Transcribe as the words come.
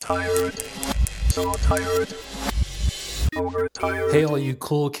tired, so tired, overtired. Hey, all you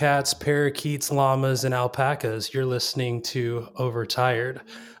cool cats, parakeets, llamas, and alpacas. You're listening to Overtired.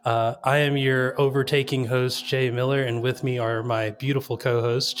 I am your overtaking host, Jay Miller, and with me are my beautiful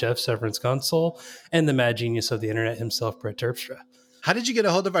co-hosts, Jeff Severance Gunsel, and the mad genius of the internet himself, Brett Terpstra. How did you get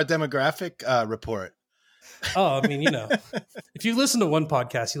a hold of our demographic report? Oh, I mean, if you listen to one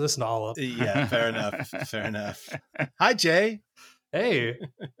podcast, you listen to all of them. Yeah, fair enough. Fair enough. Hi, Jay. Hey.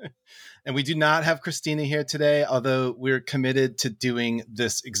 And we do not have Christina here today, although we're committed to doing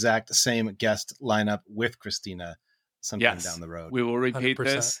this exact same guest lineup with Christina sometime down the road. We will repeat 100%.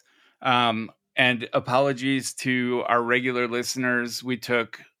 this. And apologies to our regular listeners. We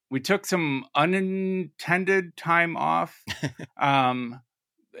took some unintended time off.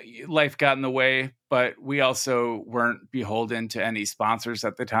 Life got in the way, but we also weren't beholden to any sponsors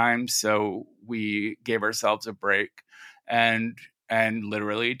at the time. So we gave ourselves a break and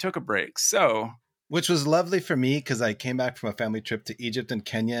literally took a break. So, which was lovely for me because I came back from a family trip to Egypt and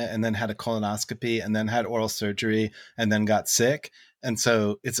Kenya and then had a colonoscopy and then had oral surgery and then got sick. And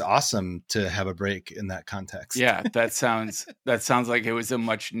so it's awesome to have a break in that context. Yeah, that sounds like it was a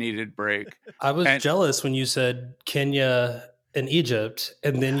much needed break. I was jealous when you said Kenya and Egypt,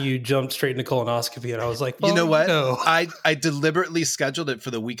 and then you jumped straight into colonoscopy, and I was like, well, you know what? No. I deliberately scheduled it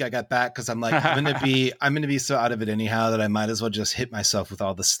for the week I got back because I'm like, I'm gonna be so out of it anyhow that I might as well just hit myself with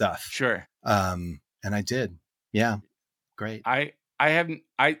all the stuff. Sure. And I did. Yeah. Great.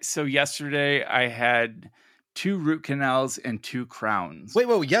 So yesterday I had 2 root canals and 2 crowns. Wait,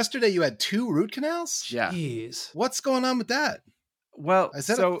 yesterday you had 2 root canals? Yeah. Jeez. What's going on with that? Well, is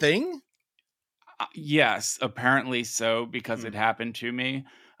that a thing? Yes, apparently so, because it happened to me.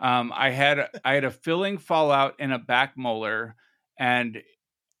 I had a filling fallout in a back molar, and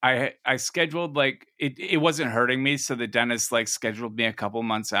I scheduled it wasn't hurting me, so the dentist scheduled me a couple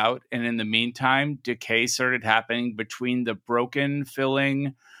months out, and in the meantime, decay started happening between the broken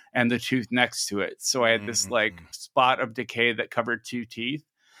filling and the tooth next to it. So I had this spot of decay that covered 2 teeth,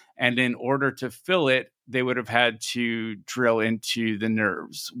 and in order to fill it, they would have had to drill into the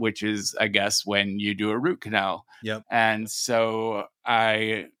nerves, which is, I guess, when you do a root canal. Yep. And so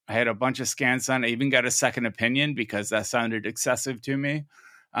I had a bunch of scans done. I even got a second opinion because that sounded excessive to me.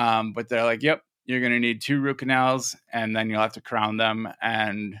 But they're like, yep, you're going to need 2 root canals and then you'll have to crown them.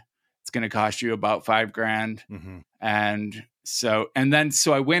 And it's going to cost you about $5,000. Mm-hmm. And so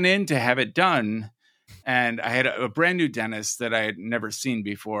I went in to have it done. And I had a brand new dentist that I had never seen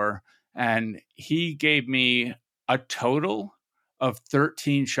before. And he gave me a total of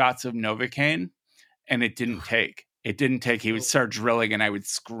 13 shots of Novocaine, and it didn't take. He would start drilling and I would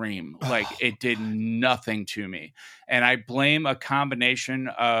scream. It did nothing to me. And I blame a combination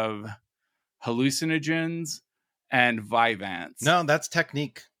of hallucinogens and Vyvanse. No, that's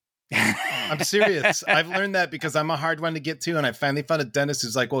technique. I'm serious. I've learned that because I'm a hard one to get to. And I finally found a dentist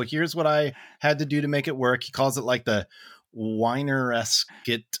who's like, well, here's what I had to do to make it work. He calls it the Weiner-esque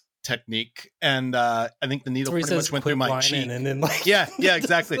technique. And I think the needle pretty much went through my cheek. And then yeah,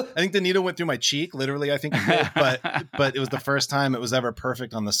 exactly. I think the needle went through my cheek. Literally, I think it did. But it was the first time it was ever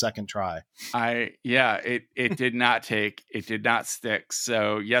perfect on the second try. It did not take. It did not stick.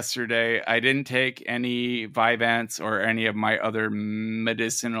 So yesterday I didn't take any Vyvanse or any of my other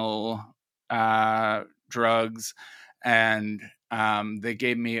medicinal drugs, and they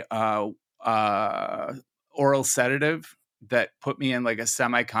gave me a oral sedative that put me in a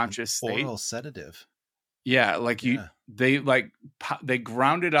semi-conscious state. Oral sedative. Yeah. They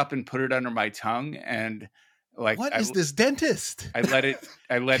ground it up and put it under my tongue. And what is this dentist? I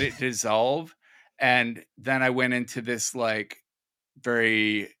let it dissolve. And then I went into this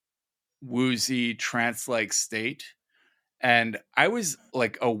very woozy trance-like state. And I was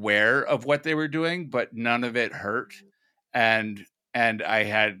aware of what they were doing, but none of it hurt. And I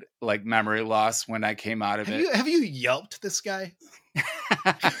had memory loss when I came out of it. Have you yelped this guy?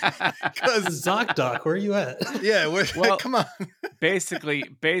 ZocDoc, where are you at? Yeah, come on. Basically,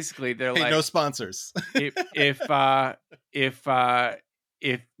 they're no sponsors. if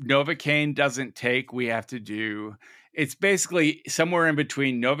Novocaine doesn't take, we have to do. It's basically somewhere in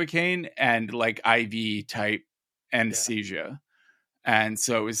between Novocaine and IV type anesthesia, and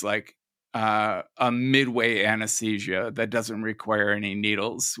so it was a midway anesthesia that doesn't require any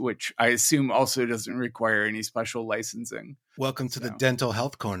needles, which I assume also doesn't require any special licensing. Welcome to the dental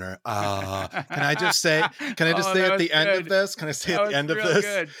health corner. Can I just say at the end of this? Can I say at the end of this?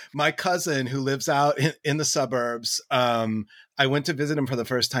 Good. My cousin who lives out in the suburbs, I went to visit him for the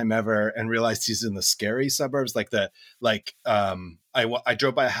first time ever and realized he's in the scary suburbs. I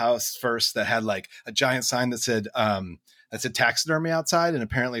drove by a house first that had a giant sign that said, I said taxidermy outside, and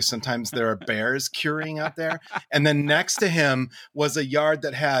apparently sometimes there are bears curing out there. And then next to him was a yard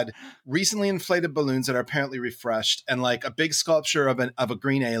that had recently inflated balloons that are apparently refreshed, and like a big sculpture of a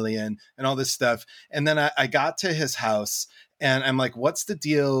green alien and all this stuff. And then I got to his house, and I'm like, what's the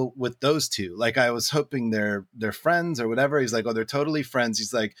deal with those two? Like, I was hoping they're friends or whatever. He's like, oh, they're totally friends.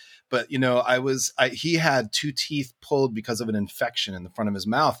 He's like, but he had 2 teeth pulled because of an infection in the front of his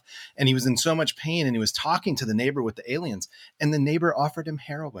mouth. And he was in so much pain, and he was talking to the neighbor with the aliens, and the neighbor offered him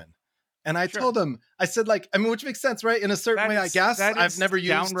heroin. And I told him, I said, like, I mean, which makes sense, right? In a certain way, I guess. I've never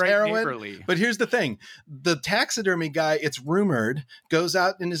used heroin. Neighborly. But here's the thing. The taxidermy guy, it's rumored, goes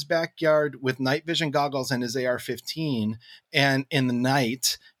out in his backyard with night vision goggles and his AR-15 and in the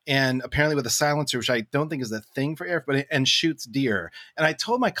night, and apparently with a silencer, which I don't think is a thing for AR, and shoots deer. And I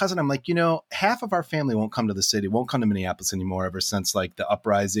told my cousin, I'm like, half of our family won't come to the city, won't come to Minneapolis anymore ever since like the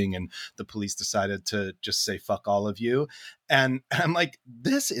uprising and the police decided to just say, fuck all of you. And I'm like,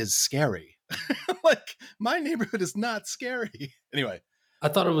 this is scary. Like, my neighborhood is not scary. Anyway. I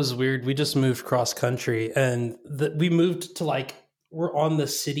thought it was weird. We just moved cross country, and we moved to we're on the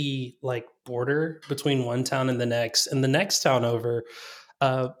city border between one town and the next town over.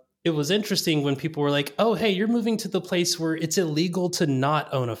 It was interesting when people were like, oh, hey, you're moving to the place where it's illegal to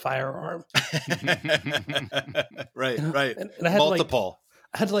not own a firearm. Right. And I had multiple.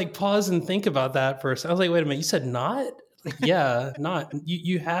 I had to pause and think about that first. I was like, wait a minute, you said not? Yeah, not.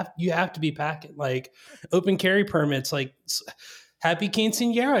 You have to be packing open carry permits, happy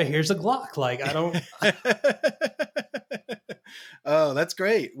quinceañera, here's a Glock. I don't. Oh, that's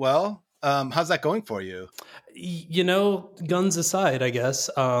great. Well, how's that going for you? Guns aside, I guess,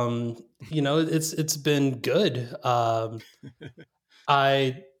 it's been good. I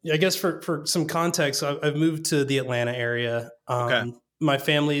guess for some context, I've moved to the Atlanta area. Okay. My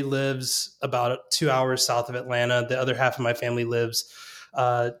family lives about 2 hours south of Atlanta. The other half of my family lives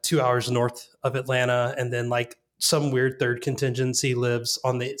 2 hours north of Atlanta. And then some weird third contingency lives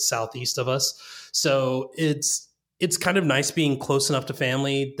on the southeast of us. So it's kind of nice being close enough to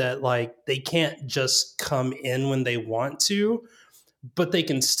family that they can't just come in when they want to, but they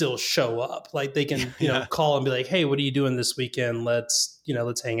can still show up. They can, call and be like, hey, what are you doing this weekend? Let's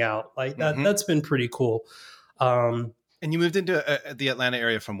hang out. That's been pretty cool. And you moved into the Atlanta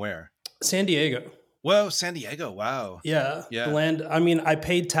area from where? San Diego. Whoa, San Diego. Wow. Yeah. The land. I mean, I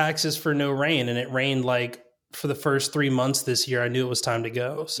paid taxes for no rain, and it rained for the first 3 months this year. I knew it was time to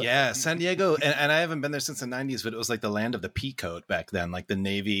go. So. Yeah, San Diego. And I haven't been there since the 90s, but it was the land of the pea coat back then, the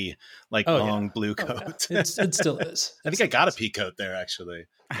Navy, long blue coat. Yeah. It still is. I think I got a pea coat there, actually.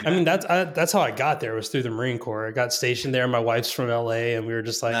 I mean, that's how I got there, was through the Marine Corps. I got stationed there. My wife's from LA, and we were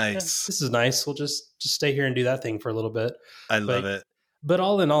just nice. This is nice. We'll just stay here and do that thing for a little bit. I love it. But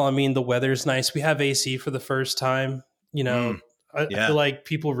all in all, I mean, the weather's nice. We have AC for the first time. I feel like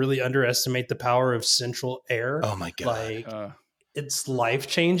people really underestimate the power of central air. Oh my God. It's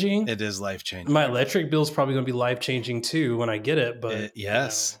life-changing. It is life-changing. My electric bill is probably going to be life-changing too when I get it, but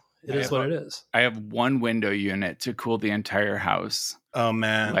yes. It is what it is. I have one window unit to cool the entire house. Oh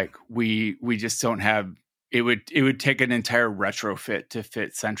man. We just don't have it would take an entire retrofit to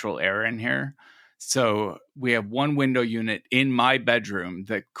fit central air in here. So we have one window unit in my bedroom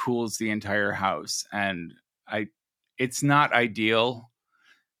that cools the entire house, and it's not ideal,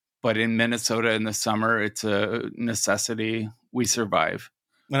 but in Minnesota in the summer, it's a necessity. We survive.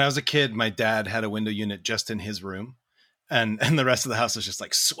 When I was a kid, my dad had a window unit just in his room, and the rest of the house was just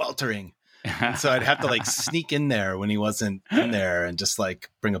sweltering. And so I'd have to sneak in there when he wasn't in there and just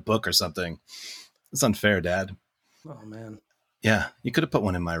bring a book or something. It's unfair, Dad. Oh man. Yeah, you could have put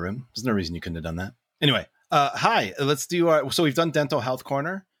one in my room. There's no reason you couldn't have done that. Anyway, hi. Let's do so we've done dental health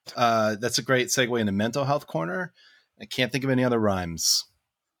corner. That's a great segue into mental health corner. I can't think of any other rhymes.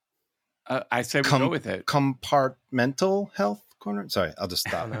 I say we go with it. Compartmental health corner. Sorry, I'll just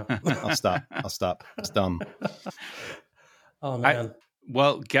stop. I'll stop. It's dumb. Oh man.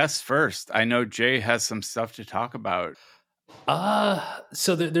 Well, guess first. I know Jay has some stuff to talk about.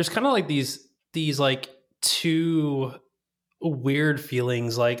 So there's kind of these two weird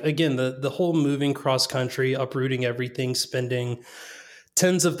feelings. Again, the whole moving cross country, uprooting everything, spending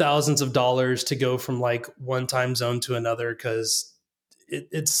tens of thousands of dollars to go from one time zone to another, because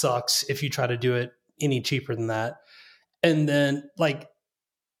it sucks if you try to do it any cheaper than that. And then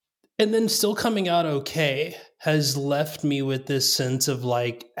still coming out okay has left me with this sense of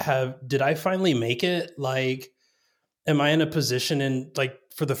did I finally make it? Am I in a position in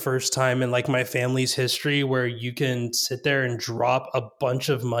for the first time in my family's history where you can sit there and drop a bunch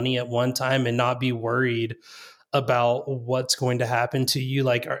of money at one time and not be worried about what's going to happen to you.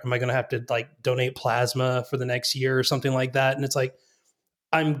 Like, am I going to have to like donate plasma for the next year or something like that? And it's like,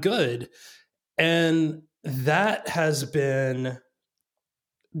 I'm good. And that has been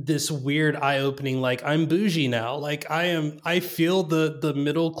this weird eye-opening, like I'm bougie now. Like I feel the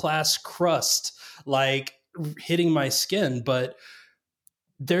middle class crust like hitting my skin, but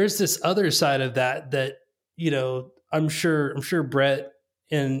there's this other side of that, I'm sure Brett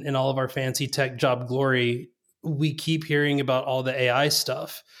in all of our fancy tech job glory, we keep hearing about all the AI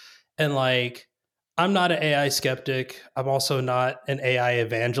stuff. And like, I'm not an AI skeptic. I'm also not an AI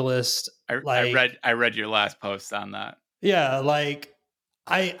evangelist. I read your last post on that. Yeah, like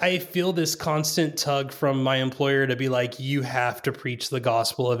I feel this constant tug from my employer to be like, you have to preach the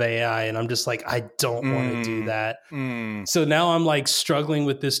gospel of AI. And I'm just like, I don't want to do that. So now I'm like struggling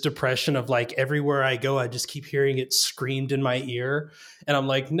with this depression of like everywhere I go, I just keep hearing it screamed in my ear. And I'm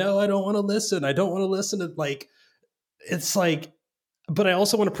like, no, I don't want to listen. I don't want to listen to like, it's like, but I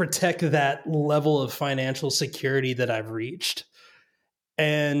also want to protect that level of financial security that I've reached.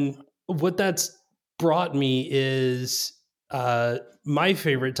 And what that's brought me is my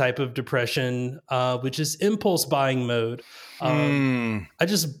favorite type of depression, which is impulse buying mode. I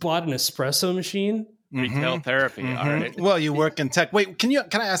just bought an espresso machine. Retail therapy. All right. Well, you work in tech. Wait, can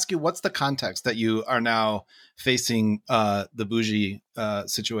I ask you, what's the context that you are now facing the bougie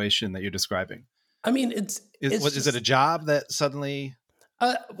situation that you're describing? I mean, is it a job that suddenly?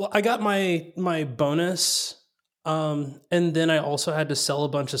 Well, I got my bonus. And then I also had to sell a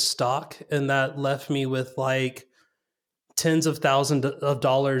bunch of stock, and that left me with like tens of thousands of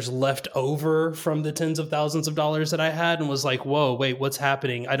dollars left over from the tens of thousands of dollars that I had, and was like, whoa, wait, what's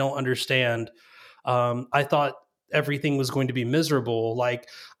happening? I don't understand. I thought everything was going to be miserable. Like,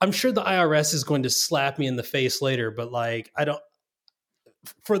 I'm sure the IRS is going to slap me in the face later, but like,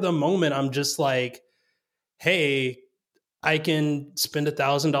 for the moment, I'm just like, hey, I can spend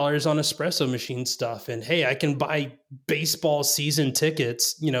 $1,000 on espresso machine stuff. And hey, I can buy baseball season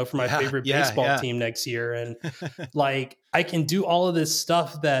tickets, for my favorite baseball team next year. And like, I can do all of this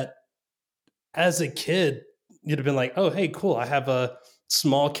stuff that as a kid, you'd have been like, oh, hey, cool. I have a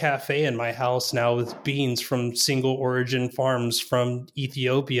small cafe in my house now with beans from single origin farms from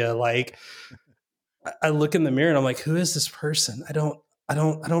Ethiopia. Like, I look in the mirror and I'm like, who is this person? I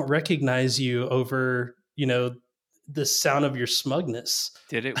don't recognize you over, the sound of your smugness.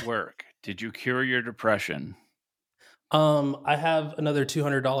 Did it work? Did you cure your depression? I have another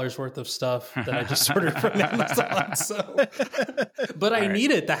 $200 worth of stuff that I just ordered from Amazon. But I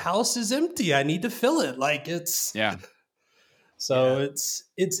need it. The house is empty. I need to fill it. Like it's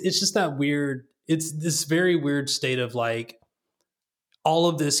it's just that weird. It's this very weird state of like all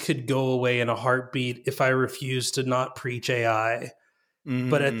of this could go away in a heartbeat if I refuse to not preach AI.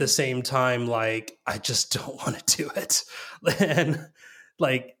 But at the same time, like, I just don't want to do it. And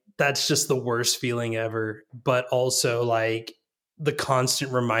like, that's just the worst feeling ever. But also like the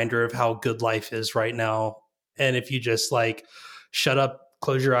constant reminder of how good life is right now. And if you just like shut up,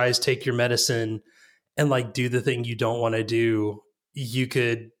 close your eyes, take your medicine, and like do the thing you don't want to do, you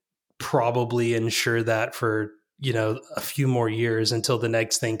could probably ensure that for, a few more years until the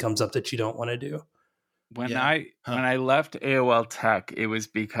next thing comes up that you don't want to do. When I left AOL Tech, it was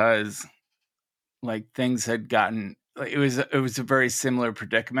because like things had gotten, it was a very similar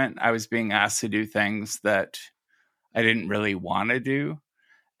predicament. I was being asked to do things that I didn't really want to do.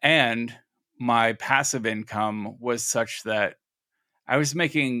 And my passive income was such that I was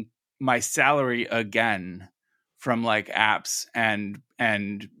making my salary again from like apps and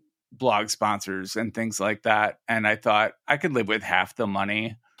blog sponsors and things like that. And I thought I could live with half the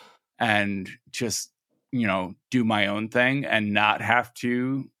money and just do my own thing and not have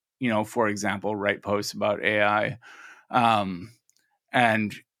to, for example, write posts about AI.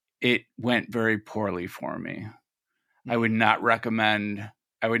 And it went very poorly for me. I would never recommend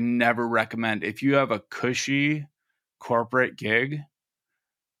if you have a cushy corporate gig,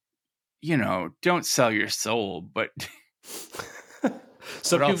 don't sell your soul, but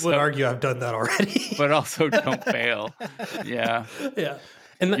some people would argue I've done that already, but also don't fail. Yeah. Yeah.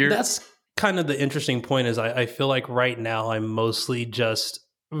 And that's kind of the interesting point is I feel like right now I'm mostly just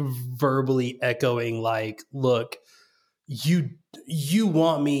verbally echoing like, look, you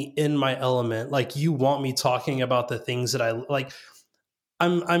want me in my element. Like you want me talking about the things that I like.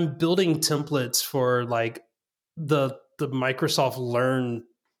 I'm building templates for like the Microsoft Learn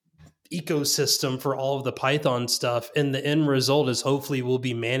ecosystem for all of the Python stuff. And the end result is hopefully we'll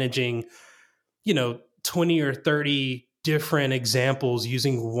be managing, 20 or 30 different examples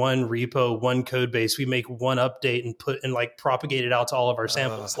using one repo, one code base. We make one update and put and like propagate it out to all of our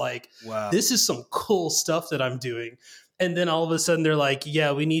samples. Like, wow. this is some cool stuff that I'm doing. And then all of a sudden they're like,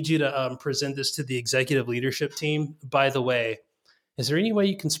 yeah, we need you to present this to the executive leadership team. By the way, is there any way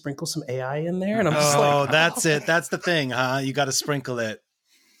you can sprinkle some AI in there? And I'm just like, that's it. That's the thing, huh? You got to sprinkle it.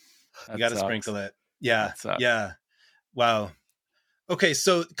 You got to sprinkle it. Yeah. Yeah. Wow. Okay.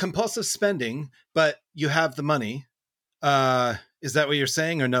 So compulsive spending, but you have the money. Is that what you're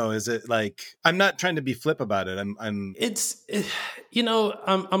saying or no? Is it like, I'm not trying to be flip about it. I'm I'm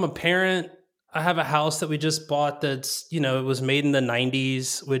a parent. I have a house that we just bought that's, it was made in the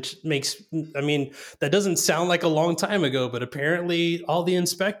 90s, which that doesn't sound like a long time ago, but apparently all the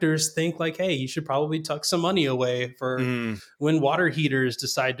inspectors think like, hey, you should probably tuck some money away for when water heaters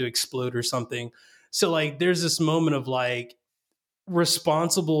decide to explode or something. So like, there's this moment of like,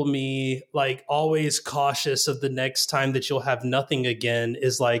 responsible me, like always cautious of the next time that you'll have nothing again,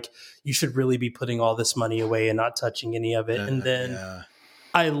 is like, you should really be putting all this money away and not touching any of it. And then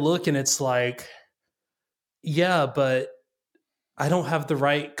I look and it's like, yeah, but I don't have the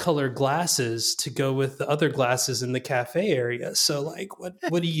right color glasses to go with the other glasses in the cafe area. So like,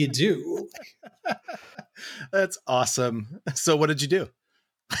 what do you do? That's awesome. So what did you do?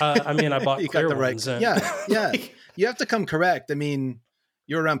 I bought clear ones. Yeah. You have to come correct. I mean,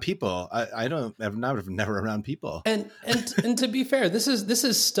 you're around people. I'm never around people. And to be fair, this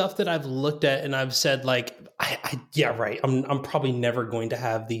is stuff that I've looked at and I've said like, right. I'm probably never going to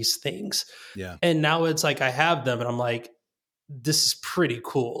have these things. Yeah. And now it's like I have them and I'm like, this is pretty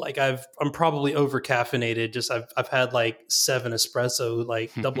cool. Like I'm probably over caffeinated. Just I've had like 7 espresso,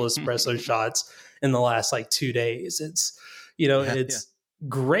 like double espresso shots in the last like 2 days. It's, it's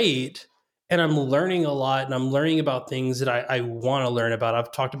great. And I'm learning a lot and I'm learning about things that I want to learn about.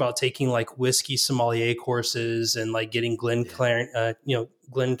 I've talked about taking like whiskey sommelier courses and like getting Glencairn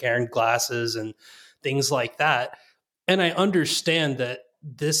glasses and things like that. And I understand that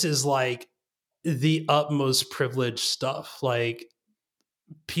this is like the utmost privileged stuff. Like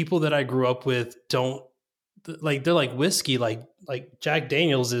people that I grew up with don't like, they're like whiskey, like Jack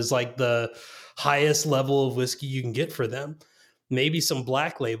Daniels is like the highest level of whiskey you can get for them. Maybe some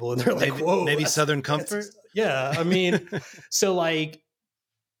Black Label, and they're like, whoa, maybe Southern Comfort. Yeah. I mean, so like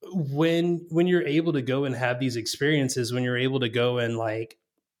when you're able to go and have these experiences, when you're able to go and like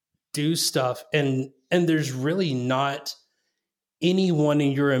do stuff and there's really not anyone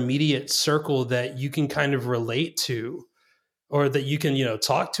in your immediate circle that you can kind of relate to or that you can,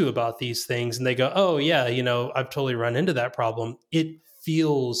 talk to about these things. And they go, oh yeah, I've totally run into that problem. It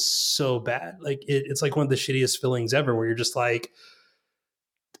feels so bad. Like it's like one of the shittiest feelings ever where you're just like,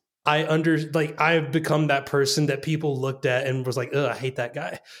 I've become that person that people looked at and was like, I hate that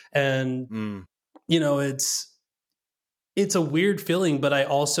guy. And, it's a weird feeling, but I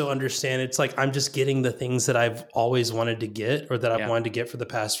also understand it's like, I'm just getting the things that I've always wanted to get or that I've wanted to get for the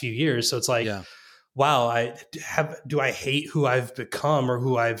past few years. So it's like, wow, do I hate who I've become or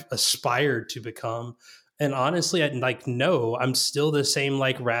who I've aspired to become? And honestly, no, I'm still the same,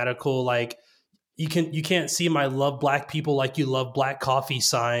 like radical, like you can't see my love black people like you love black coffee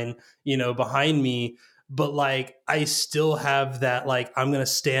sign, behind me. But like, I still have that, like, I'm going to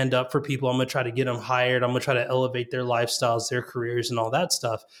stand up for people. I'm going to try to get them hired. I'm going to try to elevate their lifestyles, their careers and all that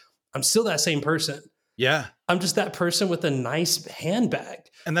stuff. I'm still that same person. Yeah. I'm just that person with a nice handbag.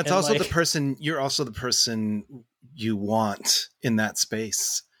 And that's also the person, you're also the person you want in that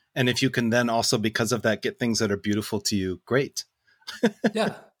space. And if you can then also, because of that, get things that are beautiful to you, great.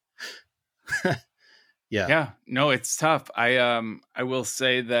 Yeah. Yeah. No, it's tough. I will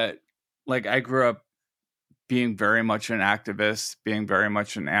say that, like, I grew up being very much an activist, being very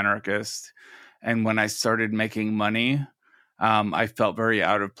much an anarchist. And when I started making money, I felt very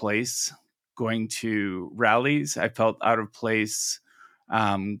out of place going to rallies. I felt out of place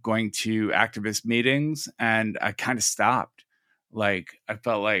going to activist meetings, and I kind of stopped. Like, I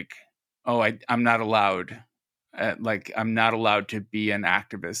felt like, I'm not allowed. I'm not allowed to be an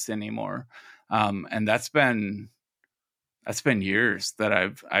activist anymore. And that's been years that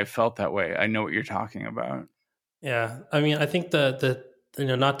I've felt that way. I know what you're talking about. Yeah. I mean, I think the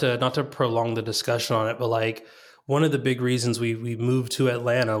not to prolong the discussion on it, but like one of the big reasons we moved to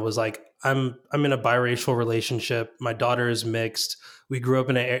Atlanta was like, I'm in a biracial relationship. My daughter is mixed. We grew up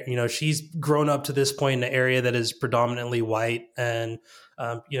in she's grown up to this point in an area that is predominantly white and,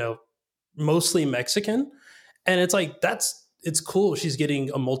 mostly Mexican. And it's like, it's cool. She's getting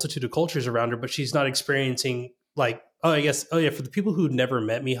a multitude of cultures around her, but she's not experiencing like, for the people who never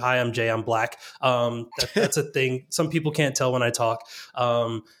met me, hi, I'm Jay, I'm Black. That's a thing. Some people can't tell when I talk.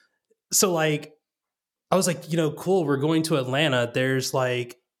 So like, I was like, cool. We're going to Atlanta. There's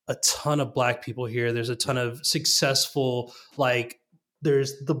like a ton of Black people here. There's a ton of successful, like,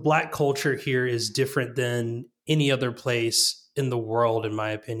 there's the Black culture here is different than any other place in the world, in my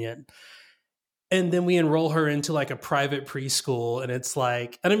opinion. And then we enroll her into like a private preschool. And it's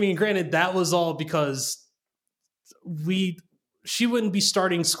like, and I mean, granted, that was all because she wouldn't be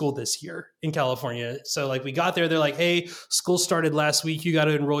starting school this year in California. So like we got there, they're like, hey, school started last week. You got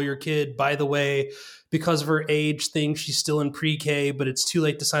to enroll your kid. By the way, because of her age thing, she's still in pre-K, but it's too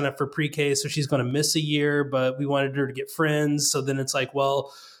late to sign up for pre-K. So she's going to miss a year, but we wanted her to get friends. So then it's like,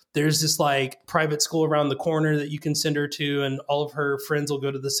 well, there's this like private school around the corner that you can send her to, and all of her friends will go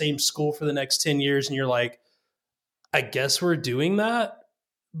to the same school for the next 10 years. And you're like, I guess we're doing that.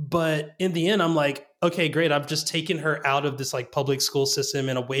 But in the end, I'm like, okay, great. I've just taken her out of this like public school system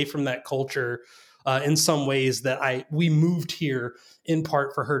and away from that culture in some ways that we moved here in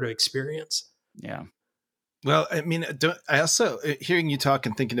part for her to experience. Yeah. Well, I mean, I also, hearing you talk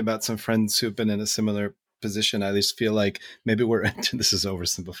and thinking about some friends who've been in a similar position, I at least feel like maybe this is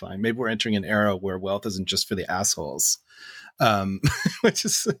oversimplifying. Maybe we're entering an era where wealth isn't just for the assholes, which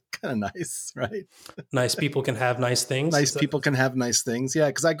is kind of nice, right? Nice people can have nice things. Nice people can have nice things.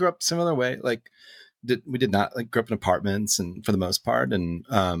 Yeah. Cause I grew up similar way. Like we did not like grow up in apartments and for the most part. And,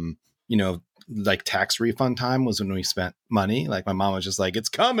 like tax refund time was when we spent money. Like my mom was just like, it's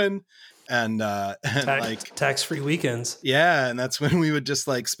coming. And like tax-free weekends. Yeah. And that's when we would just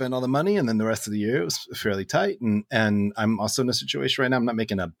like spend all the money. And then the rest of the year it was fairly tight. And I'm also in a situation right now, I'm not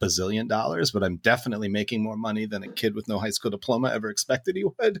making $1 bazillion, but I'm definitely making more money than a kid with no high school diploma ever expected he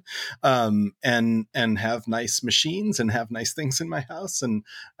would. And have nice machines and have nice things in my house. And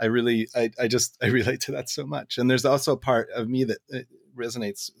I relate to that so much. And there's also a part of me that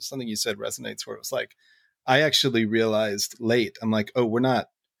resonates, something you said resonates, where it was like, I actually realized late, I'm like, oh, we're not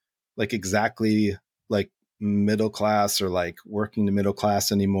like exactly like middle class or like working the middle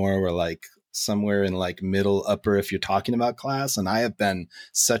class anymore. We're like somewhere in like middle upper if you're talking about class. And I have been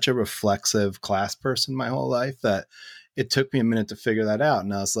such a reflexive class person my whole life that it took me a minute to figure that out.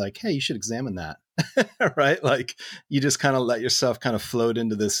 And I was like, hey, you should examine that. Right? Like you just kind of let yourself kind of float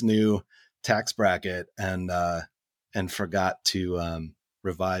into this new tax bracket and forgot to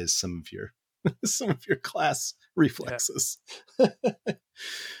revise some of your class reflexes. Yeah.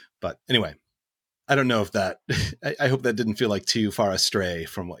 But anyway, I don't know if that, I hope that didn't feel like too far astray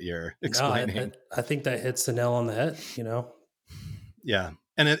from what you're explaining. No, I think that hits the nail on the head, Yeah.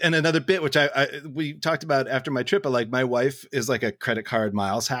 And another bit, which we talked about after my trip, but like my wife is like a credit card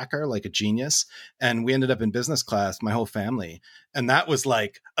miles hacker, like a genius. And we ended up in business class, my whole family. And that was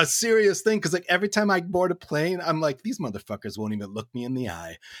like a serious thing. Cause like every time I board a plane, I'm like, these motherfuckers won't even look me in the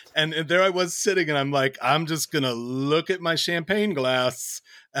eye. And there I was sitting and I'm like, I'm just going to look at my champagne glass.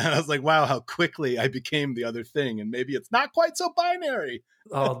 And I was like, wow, how quickly I became the other thing. And maybe it's not quite so binary.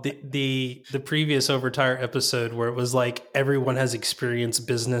 Oh, the previous Overtire episode where it was like everyone has experienced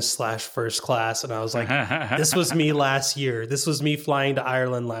business / first class, and I was like, this was me last year. This was me flying to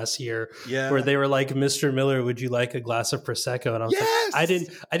Ireland last year. Yeah, where they were like, Mr. Miller, would you like a glass of prosecco? And I was like,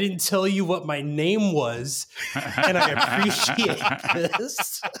 I didn't tell you what my name was, and I appreciate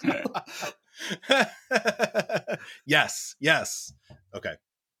this. Yes. Okay.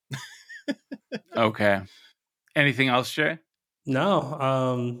 Okay. Anything else, Jay?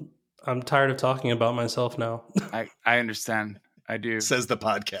 No, I'm tired of talking about myself now. I understand. I do. Says the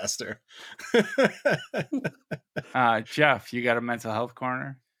podcaster. Jeff, you got a mental health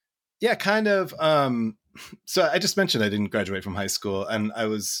corner? Yeah, kind of. So I just mentioned I didn't graduate from high school, and I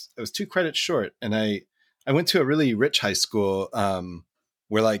was 2 credits short, and I went to a really rich high school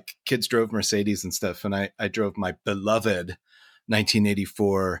where like kids drove Mercedes and stuff, and I drove my beloved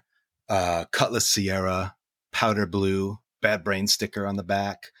 1984 Cutlass Sierra, powder blue, bad brain sticker on the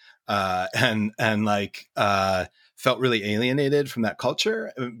back, and felt really alienated from that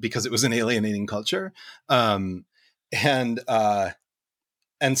culture because it was an alienating culture. And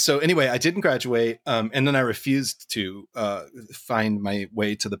so anyway, I didn't graduate. And then I refused to find my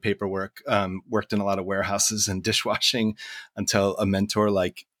way to the paperwork, worked in a lot of warehouses and dishwashing until a mentor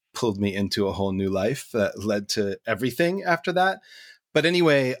like pulled me into a whole new life that led to everything after that. But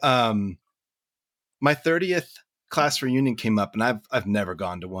anyway, my 30th class reunion came up, and I've never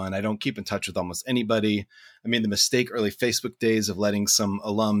gone to one. I don't keep in touch with almost anybody. I made the mistake early Facebook days of letting some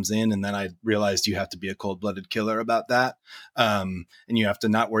alums in, and then I realized you have to be a cold-blooded killer about that. And you have to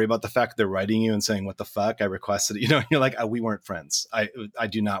not worry about the fact they're writing you and saying, what the fuck? I requested it. You're like, oh, we weren't friends. I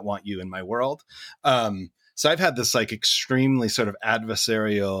do not want you in my world. So I've had this like extremely sort of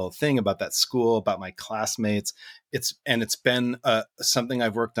adversarial thing about that school, about my classmates. It's been something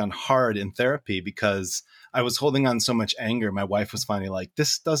I've worked on hard in therapy because I was holding on so much anger. My wife was finally like,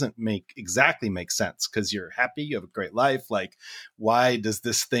 this doesn't exactly make sense because you're happy, you have a great life. Like, why does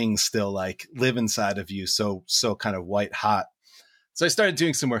this thing still like live inside of you so kind of white hot? So I started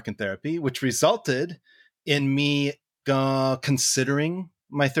doing some work in therapy, which resulted in me considering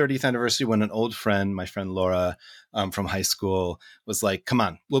my 30th anniversary when an old friend, my friend Laura from high school, was like, come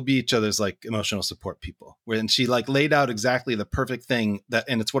on, we'll be each other's like emotional support people. And she like laid out exactly the perfect thing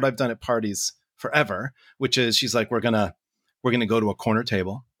and it's what I've done at parties forever, which is she's like, we're going to go to a corner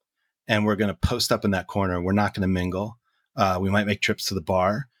table and we're going to post up in that corner. We're not going to mingle. We might make trips to the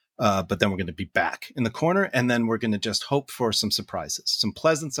bar, but then we're going to be back in the corner. And then we're going to just hope for some surprises, some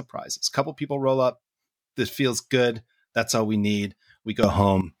pleasant surprises. A couple people roll up. This feels good. That's all we need. We go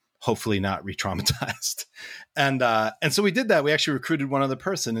home, hopefully not re-traumatized. And so we did that. We actually recruited one other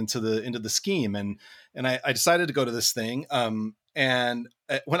person into the scheme. And I decided to go to this thing. And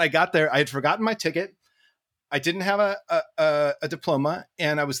when I got there, I had forgotten my ticket. I didn't have a diploma,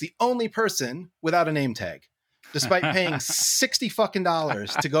 and I was the only person without a name tag, despite paying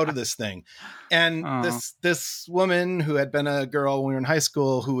 $60 to go to this thing. And this woman who had been a girl when we were in high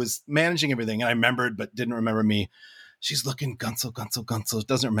school, who was managing everything, and I remembered but didn't remember me. She's looking gunsel,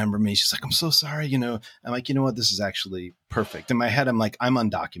 doesn't remember me. She's like, I'm so sorry, I'm like, you know what? This is actually perfect. In my head, I'm like, I'm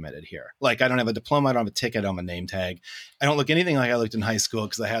undocumented here. Like, I don't have a diploma. I don't have a ticket. I don't have a name tag. I don't look anything like I looked in high school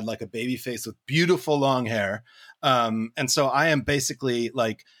because I had like a baby face with beautiful long hair. And so I am basically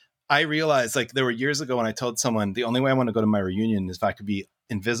like, I realized like there were years ago when I told someone the only way I want to go to my reunion is if I could be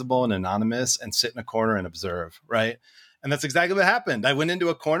invisible and anonymous and sit in a corner and observe. Right. And that's exactly what happened. I went into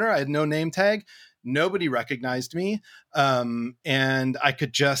a corner. I had no name tag. Nobody recognized me. And I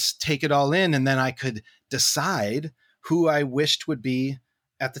could just take it all in. And then I could decide who I wished would be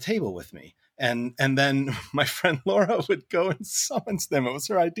at the table with me. And then my friend Laura would go and summons them. It was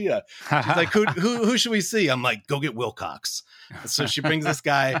her idea. She's like, who should we see? I'm like, go get Wilcox. So she brings this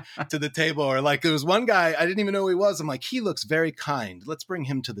guy to the table. Or like, there was one guy, I didn't even know who he was. I'm like, he looks very kind. Let's bring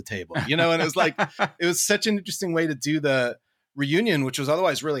him to the table. And it was like, it was such an interesting way to do the reunion, which was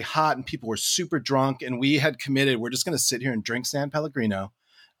otherwise really hot and people were super drunk. And we had committed, we're just going to sit here and drink San Pellegrino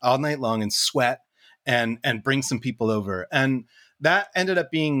all night long and sweat and bring some people over. And that ended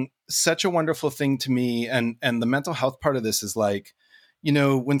up being such a wonderful thing to me. And the mental health part of this is like,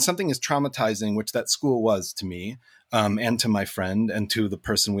 when something is traumatizing, which that school was to me, and to my friend and to the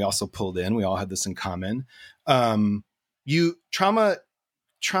person we also pulled in, we all had this in common.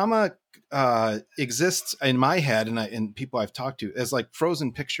 Trauma exists in my head and people I've talked to as like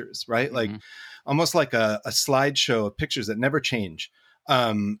frozen pictures, right? Mm-hmm. Like almost like a slideshow of pictures that never change.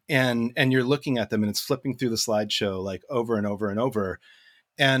 And you're looking at them and it's flipping through the slideshow like over and over and over.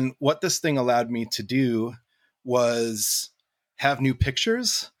 And what this thing allowed me to do was have new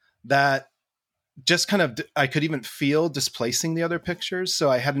pictures that just kind of, I could even feel displacing the other pictures.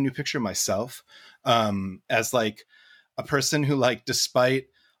 So I had a new picture of myself as like a person who like, despite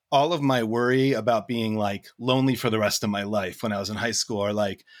all of my worry about being like lonely for the rest of my life when I was in high school, or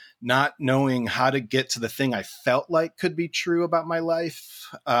like not knowing how to get to the thing I felt like could be true about my life,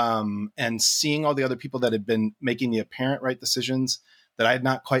 and seeing all the other people that had been making the apparent right decisions that I had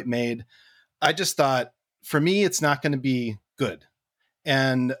not quite made, I just thought, for me, it's not going to be good.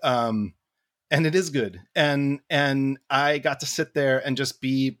 And it is good. And I got to sit there and just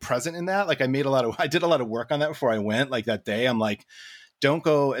be present in that. Like I did a lot of work on that before I went. Like that day, I'm like, don't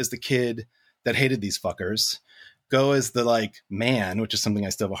go as the kid that hated these fuckers. Go as the like man, which is something I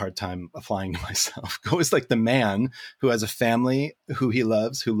still have a hard time applying to myself. Go as like the man who has a family who he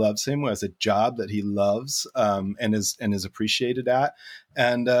loves, who loves him, who has a job that he loves, and is appreciated at.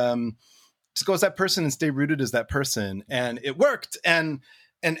 And just go as that person and stay rooted as that person. And it worked. And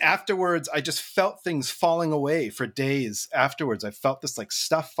afterwards, I just felt things falling away for days afterwards. I felt this like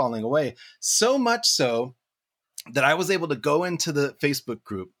stuff falling away. So much so that I was able to go into the Facebook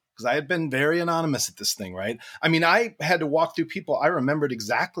group because I had been very anonymous at this thing, right? I mean, I had to walk through people I remembered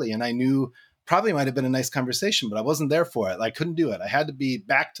exactly, and I knew probably might have been a nice conversation, but I wasn't there for it. I couldn't do it. I had to be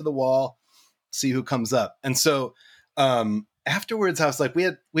back to the wall, see who comes up. And so afterwards, I was like,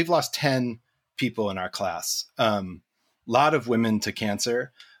 we've lost 10 people in our class. Lot of women to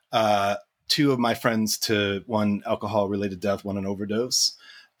cancer, 2 of my friends to one alcohol-related death, one an overdose.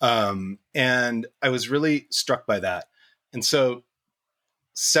 And I was really struck by that. And so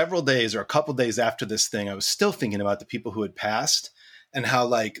several days or a couple days after this thing, I was still thinking about the people who had passed and how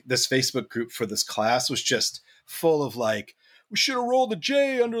like this Facebook group for this class was just full of like we should have rolled a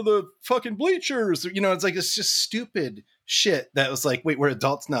J under the fucking bleachers. You know, it's like, it's just stupid shit that was like, wait, we're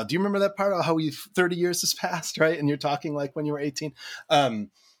adults now. Do you remember that part of how 30 years has passed, right? And you're talking like when you were 18.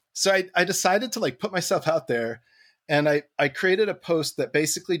 So I decided to like put myself out there, and I created a post that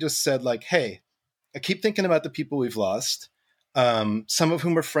basically just said like, hey, I keep thinking about the people we've lost. Some of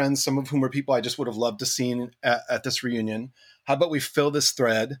whom are friends, some of whom are people I just would have loved to see at this reunion. How about we fill this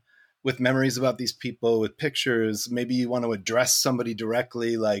thread with memories about these people, with pictures? Maybe you want to address somebody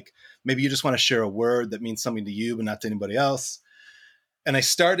directly. Like maybe you just want to share a word that means something to you, but not to anybody else. And I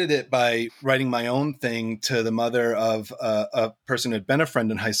started it by writing my own thing to the mother of a person who had been a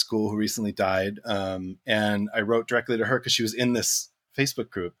friend in high school who recently died. And I wrote directly to her because she was in this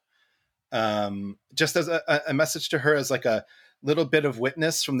Facebook group. Just as a message to her, as like a little bit of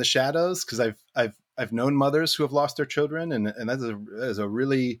witness from the shadows, because I've known mothers who have lost their children, and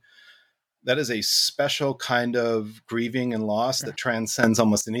that is a special kind of grieving and loss that transcends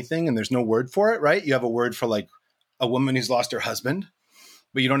almost anything. And there's no word for it, right? You have a word for like a woman who's lost her husband,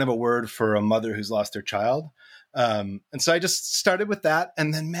 but you don't have a word for a mother who's lost their child. And so I just started with that,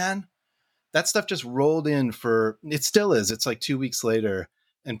 and then man, that stuff just rolled in. It still is. It's like 2 weeks later,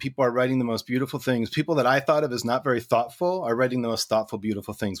 and people are writing the most beautiful things. People that I thought of as not very thoughtful are writing the most thoughtful,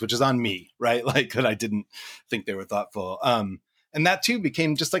 beautiful things, which is on me, right? Like that I didn't think they were thoughtful. And that too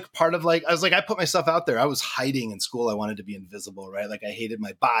became just like part of like, I was like, I put myself out there. I was hiding in school. I wanted to be invisible, right? Like I hated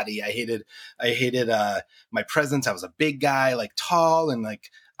my body. I hated my presence. I was a big guy, like tall. And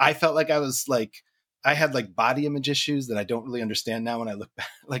like, I felt like I was like, I had like body image issues that I don't really understand now when I look back,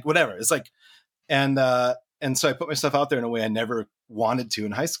 like whatever. It's like, and so I put myself out there in a way I never wanted to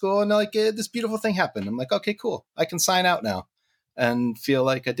in high school. And like, this beautiful thing happened. I'm like, okay, cool. I can sign out now and feel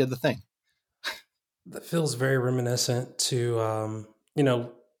like I did the thing. That feels very reminiscent to, you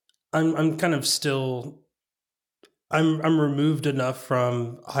know, I'm kind of still, I'm removed enough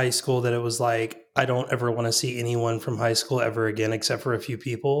from high school that it was like, I don't ever want to see anyone from high school ever again, except for a few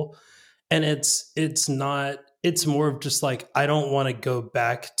people. And it's more of just like, I don't want to go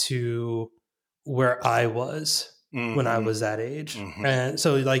back to where I was when I was that age. Mm-hmm. And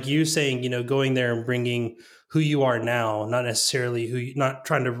so like you saying, you know, going there and bringing who you are now, not necessarily not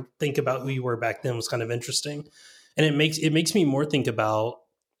trying to think about who you were back then, was kind of interesting. And it makes me more think about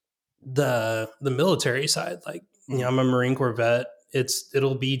the military side. Like, you know, I'm a Marine Corps vet.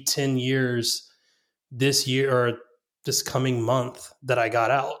 It'll be 10 years this year or this coming month that I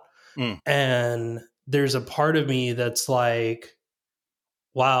got out. And there's a part of me that's like,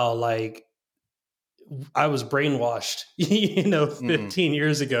 wow, like I was brainwashed, you know, 15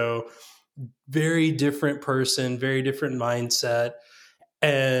 years ago. Very different person, very different mindset.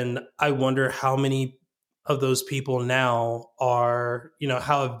 And I wonder how many of those people now are, you know,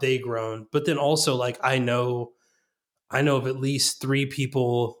 how have they grown? But then also like, I know of at least 3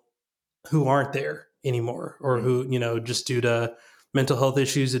 people who aren't there anymore, or who, you know, just due to mental health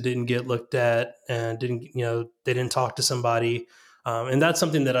issues that didn't get looked at and they didn't talk to somebody. And that's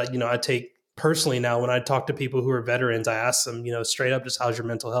something that I take personally now. When I talk to people who are veterans, I ask them, you know, straight up, just how's your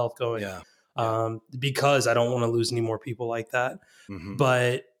mental health going? Because I don't want to lose any more people like that.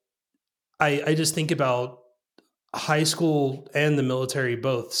 But I just think about high school and the military,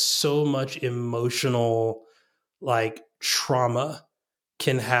 both so much emotional, like trauma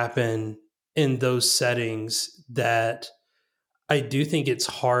can happen in those settings that I do think it's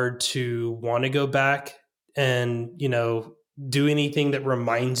hard to want to go back and, you know, do anything that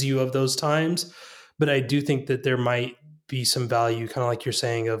reminds you of those times. But I do think that there might be some value, kind of like you're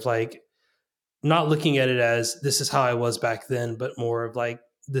saying, of like not looking at it as this is how I was back then, but more of like,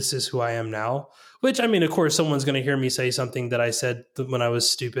 this is who I am now. Which, I mean, of course, someone's going to hear me say something that I said when I was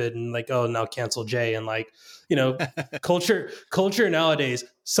stupid and like, oh, now cancel Jay. And like, you know, culture nowadays,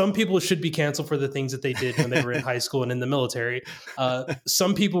 some people should be canceled for the things that they did when they were in high school and in the military.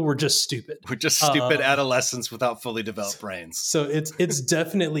 Some people were just stupid. We're just stupid adolescents without fully developed brains. So it's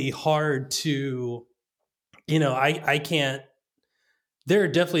definitely hard to, you know, I can't, there are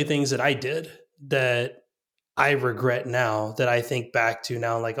definitely things that I did that I regret now, that I think back to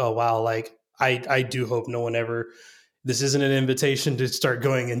now, like, oh, wow, like I do hope no one ever, this isn't an invitation to start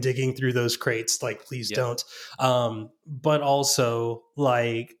going and digging through those crates. Like, please don't. But also,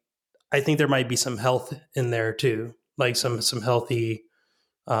 like, I think there might be some health in there too, like some healthy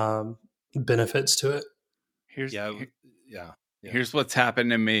benefits to it. Here's what's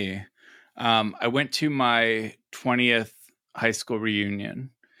happened to me. I went to my 20th high school reunion.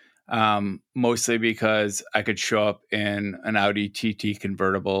 Mostly because I could show up in an Audi TT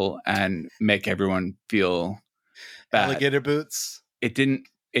convertible and make everyone feel bad. Alligator boots. It didn't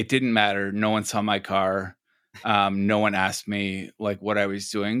matter. No one saw my car. No one asked me like what I was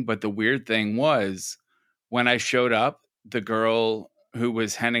doing. But the weird thing was when I showed up, the girl who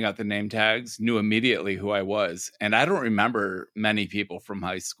was handing out the name tags knew immediately who I was. And I don't remember many people from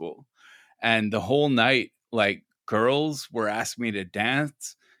high school. And the whole night, like girls were asking me to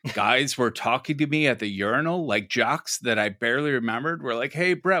dance. Guys were talking to me at the urinal, like jocks that I barely remembered were like,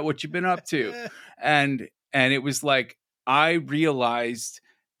 "Hey, Brett, what you been up to?" And it was like, I realized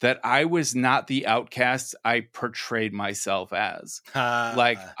that I was not the outcast I portrayed myself as.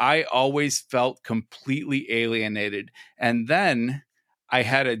 Like I always felt completely alienated. And then I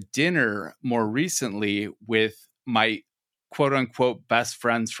had a dinner more recently with my quote unquote best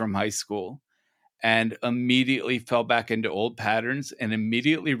friends from high school and immediately fell back into old patterns and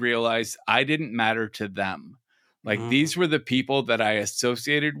immediately realized I didn't matter to them. Like these were the people that I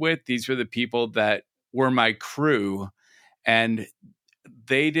associated with. These were the people that were my crew, and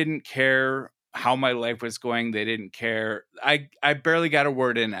they didn't care how my life was going. They didn't care. I barely got a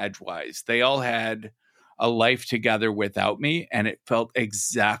word in edgewise. They all had a life together without me, and it felt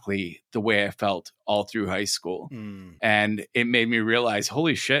exactly the way I felt all through high school. And it made me realize,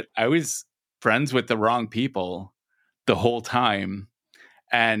 holy shit, I was friends with the wrong people the whole time.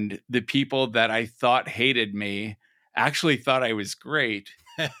 And the people that I thought hated me actually thought I was great.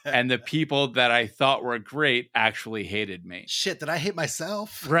 And the people that I thought were great actually hated me. Shit, did I hate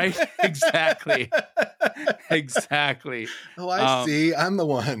myself? Right? Exactly. Exactly. Oh, I see. I'm the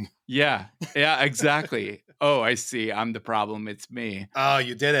one. Yeah. Yeah, exactly. Oh, I see. I'm the problem. It's me. Oh,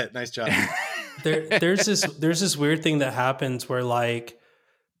 you did it. Nice job. There's this weird thing that happens where like,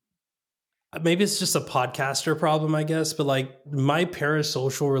 maybe it's just a podcaster problem, I guess, but like my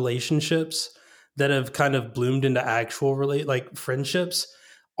parasocial relationships that have kind of bloomed into actual like friendships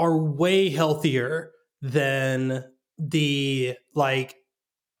are way healthier than the like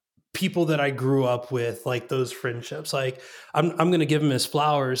people that I grew up with, like those friendships. Like I'm going to give him his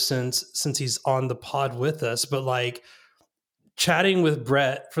flowers since he's on the pod with us, but like chatting with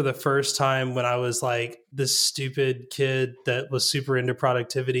Brett for the first time when I was like this stupid kid that was super into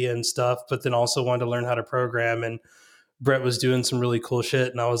productivity and stuff, but then also wanted to learn how to program, and Brett was doing some really cool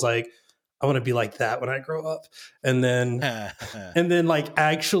shit. And I was like, I want to be like that when I grow up. And then, like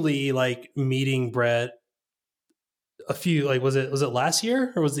actually like meeting Brett a few, like, was it last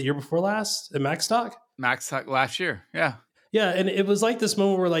year or was it the year before last at Max Talk? Max Talk last year. Yeah. Yeah. And it was like this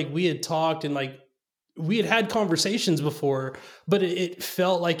moment where like we had talked and like we had conversations before, but it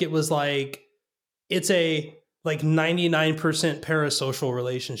felt like it was like, it's a like 99% parasocial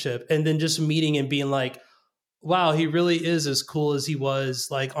relationship. And then just meeting and being like, wow, he really is as cool as he was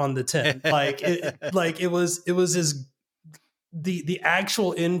like on the 10. Like it was his, the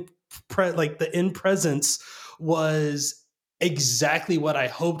actual in presence was exactly what I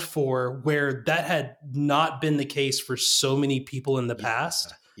hoped for, where that had not been the case for so many people in the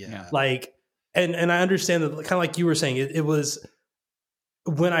past. Yeah. Like, and I understand that, kind of like you were saying, it was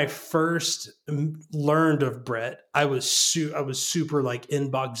when I first learned of Brett, I was super like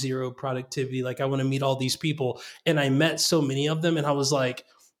inbox zero productivity. Like I want to meet all these people, and I met so many of them, and I was like,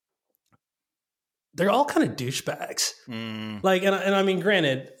 they're all kind of douchebags. Like, and I mean,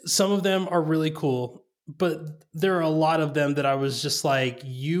 granted, some of them are really cool, but there are a lot of them that I was just like,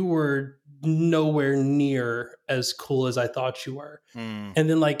 you were nowhere near as cool as I thought you were. And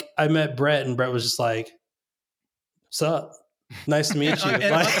then like I met Brett, and Brett was just like, "What's up? Nice to meet you."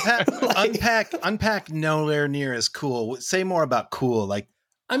 Unpack nowhere near as cool. Say more about cool. Like,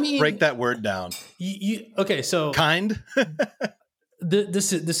 I mean, break that word down. Okay, so kind.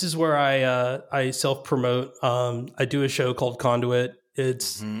 This is where I self promote. I do a show called Conduit.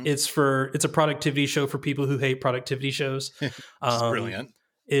 It's a productivity show for people who hate productivity shows. It's brilliant.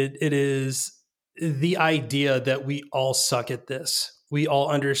 It is the idea that we all suck at this. We all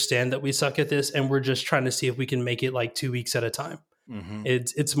understand that we suck at this, and we're just trying to see if we can make it like 2 weeks at a time.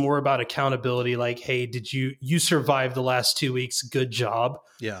 It's more about accountability. Like, hey, did you survive the last 2 weeks? Good job.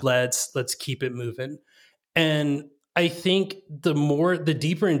 Yeah. Let's keep it moving. And I think the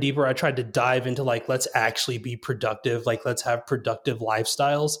deeper and deeper I tried to dive into like, let's actually be productive. Like, let's have productive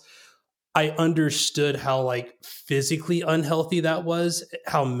lifestyles. I understood how like physically unhealthy that was,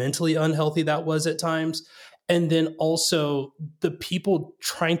 how mentally unhealthy that was at times. And then also the people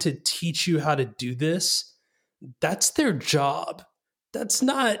trying to teach you how to do this, that's their job. That's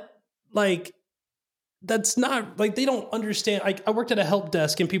not like, they don't understand. I worked at a help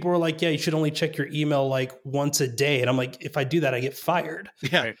desk and people were like, yeah, you should only check your email like once a day. And I'm like, if I do that, I get fired.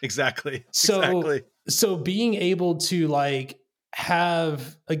 Yeah, exactly. So being able to like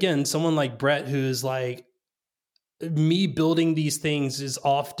have, again, someone like Brett, who is like, me building these things is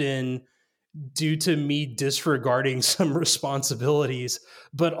often due to me disregarding some responsibilities,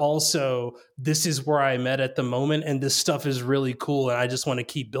 but also this is where I'm at the moment and this stuff is really cool and I just want to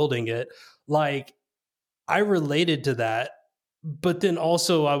keep building it. Like, I related to that, but then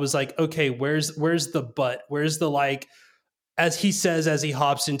also I was like, okay, where's the but? Where's the, like, as he says, as he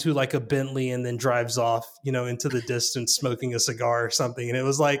hops into like a Bentley and then drives off, into the distance smoking a cigar or something. And it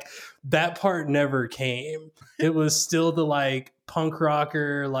was like, that part never came. It was still the like punk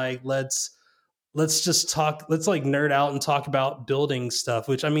rocker, like, let's just talk, let's like nerd out and talk about building stuff,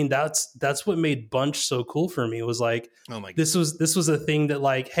 which, I mean, that's what made Bunch so cool for me. It was like, Oh my God. this was a thing that,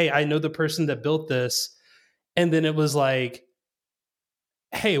 like, hey, I know the person that built this. And then it was like,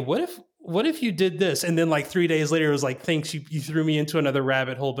 hey, what if you did this? And then like 3 days later, it was like, thanks, you threw me into another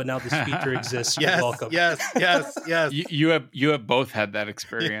rabbit hole, but now this feature exists. You're Yes, welcome. yes. You have both had that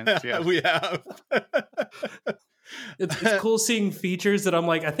experience. Yeah. We have. It's cool seeing features that I'm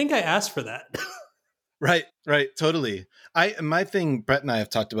like, I think I asked for that. Right, totally. My thing, Brett and I have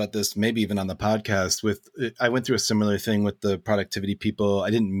talked about this, maybe even on the podcast. I went through a similar thing with the productivity people. I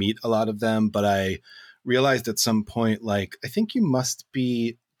didn't meet a lot of them, but I realized at some point, like, I think you must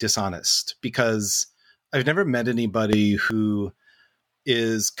be dishonest, because I've never met anybody who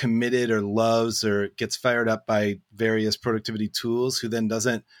is committed or loves or gets fired up by various productivity tools who then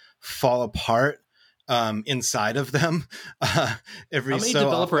doesn't fall apart inside of them every so often. How many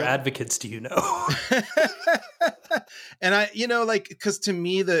developer advocates do you know? And like, because to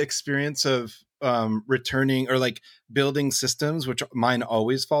me, the experience of returning or like building systems, which mine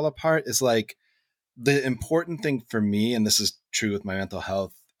always fall apart, is like, the important thing for me, and this is true with my mental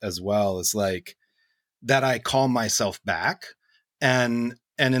health as well, is like that I call myself back. And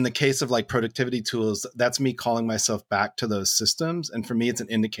in the case of like productivity tools, that's me calling myself back to those systems. And for me, it's an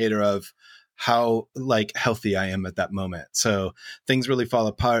indicator of how like healthy I am at that moment. So things really fall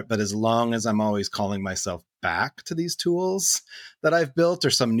apart. But as long as I'm always calling myself back to these tools that I've built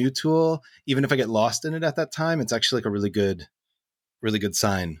or some new tool, even if I get lost in it at that time, it's actually like a really good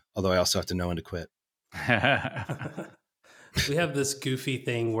sign. Although I also have to know when to quit. We have this goofy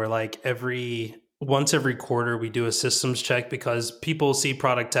thing where like once every quarter we do a systems check, because people see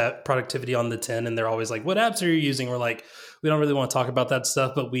productivity on the 10 and they're always like, what apps are you using? We're like, we don't really want to talk about that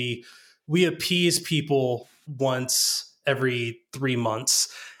stuff, but we appease people once every 3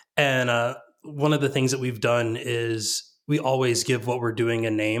 months. And one of the things that we've done is we always give what we're doing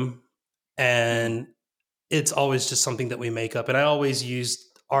a name, and it's always just something that we make up. And I always use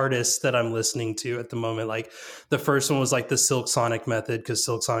artists that I'm listening to at the moment. Like the first one was like the Silk Sonic method, because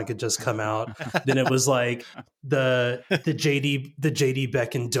Silk Sonic had just come out. Then it was like the JD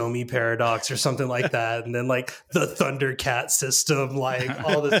Beck and Domi paradox or something like that. And then like the Thundercat system, like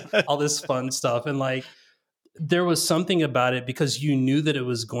all this fun stuff. And like, there was something about it because you knew that it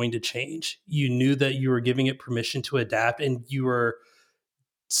was going to change. You knew that you were giving it permission to adapt, and you were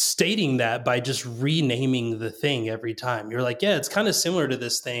stating that by just renaming the thing every time. You're like, yeah, it's kind of similar to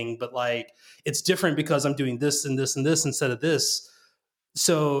this thing, but like it's different because I'm doing this and this and this instead of this.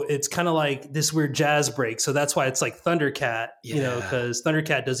 So it's kind of like this weird jazz break. So that's why it's like Thundercat, because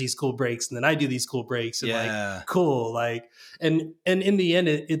Thundercat does these cool breaks and then I do these cool breaks, and like cool, like, and in the end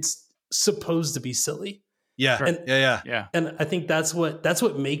it's supposed to be silly. Yeah. And, yeah. And I think that's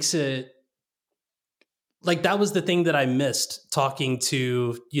what makes it. Like, that was the thing that I missed talking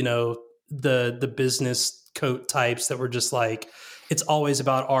to, the business coat types that were just like, it's always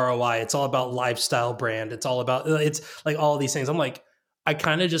about ROI. It's all about lifestyle brand. It's like all these things. I'm like, I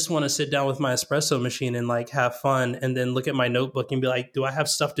kind of just want to sit down with my espresso machine and like have fun, and then look at my notebook and be like, do I have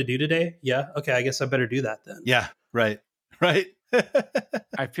stuff to do today? Yeah. Okay. I guess I better do that then. Yeah. Right.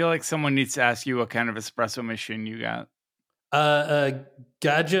 I feel like someone needs to ask you what kind of espresso machine you got.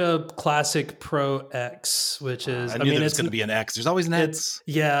 Gadget Classic Pro X, which is, I knew there was going to be an X. There's always an X.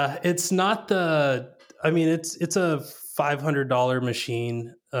 It's not it's a $500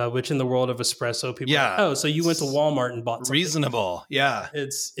 machine, which in the world of espresso, people are like, oh, so you went to Walmart and bought something. Reasonable. Yeah.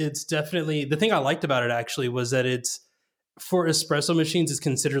 It's definitely, the thing I liked about it actually was that it's, for espresso machines, it's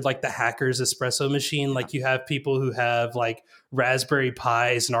considered like the hacker's espresso machine. Like you have people who have like Raspberry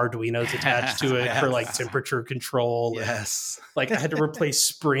Pis and Arduinos attached to it for like temperature control. Yes. And, like I had to replace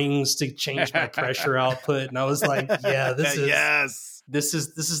springs to change my pressure output. And I was like, yeah, this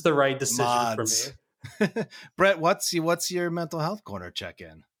is the right decision for me. Brett, what's your mental health corner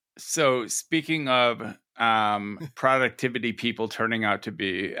check-in? So speaking of productivity people turning out to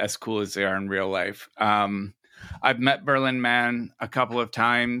be as cool as they are in real life, I've met Berlin Man a couple of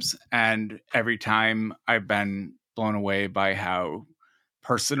times, and every time I've been blown away by how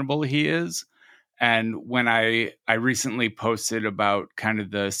personable he is. And when I recently posted about kind of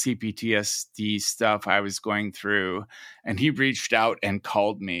the CPTSD stuff I was going through, and he reached out and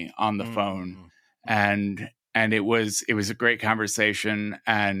called me on the phone, and it was a great conversation,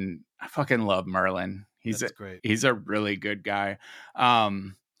 and I fucking love Merlin. That's great. He's a really good guy. I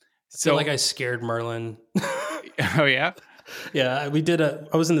feel like I scared Merlin. Oh yeah. Yeah,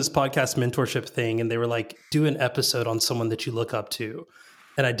 I was in this podcast mentorship thing, and they were like, do an episode on someone that you look up to.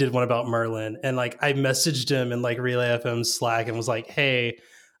 And I did one about Merlin, and like I messaged him in like Relay FM Slack and was like, hey,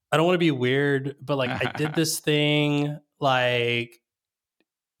 I don't want to be weird, but like I did this thing, like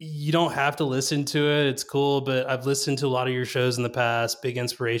you don't have to listen to it. It's cool, but I've listened to a lot of your shows in the past, big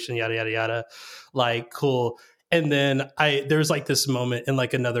inspiration, yada, yada, yada. Like, cool. And then there was like this moment in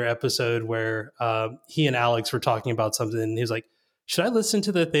like another episode where he and Alex were talking about something, and he was like, should I listen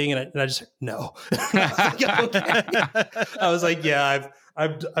to the thing? And I just, no. I was like, yeah,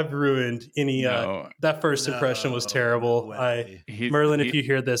 I've ruined any, that first impression was terrible. Merlin, if you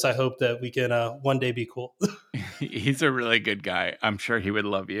hear this, I hope that we can one day be cool. He's a really good guy. I'm sure he would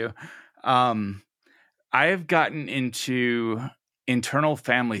love you. I have gotten into internal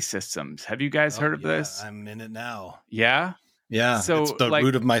family systems. Have you guys heard of this? I'm in it now. Yeah? Yeah. So it's the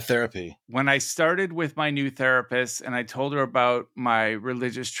root of my therapy. When I started with my new therapist and I told her about my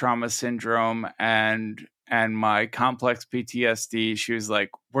religious trauma syndrome and my complex PTSD, she was like,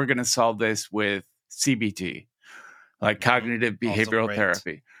 we're going to solve this with CBT, like cognitive behavioral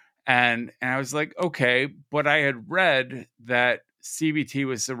therapy. And I was like, okay, but I had read that CBT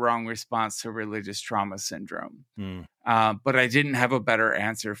was the wrong response to religious trauma syndrome. But I didn't have a better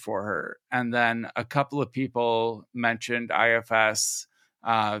answer for her. And then a couple of people mentioned IFS,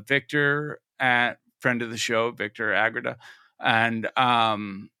 Victor, friend of the show, Victor Agreda, and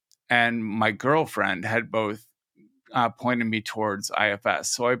my girlfriend had both pointed me towards IFS.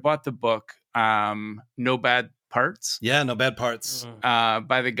 So I bought the book, No Bad Parts. Yeah, No Bad Parts.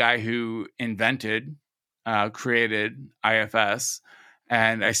 By the guy who created IFS.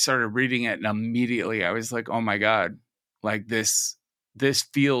 And I started reading it, and immediately I was like, oh my God, like this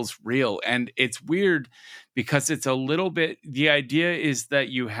feels real. And it's weird because it's a little bit, the idea is that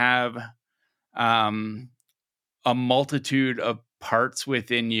you have a multitude of parts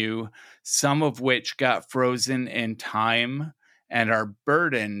within you, some of which got frozen in time and are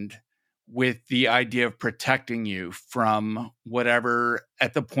burdened with the idea of protecting you from whatever,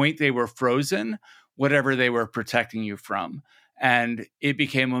 at the point they were frozen, whatever they were protecting you from. And it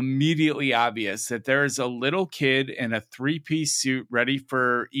became immediately obvious that there is a little kid in a 3-piece suit ready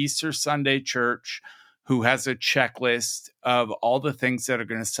for Easter Sunday church who has a checklist of all the things that are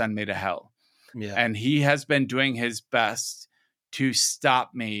going to send me to hell. Yeah. And he has been doing his best to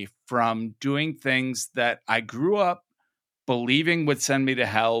stop me from doing things that I grew up believing would send me to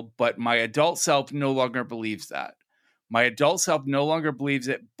hell, but my adult self no longer believes that. My adult self no longer believes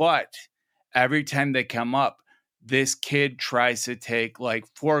it, but every time they come up, this kid tries to take like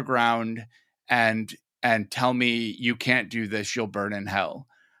foreground and tell me, you can't do this, you'll burn in hell.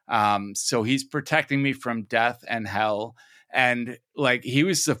 So he's protecting me from death and hell. And like, he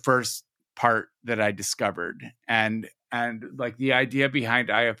was the first part that I discovered. And like the idea behind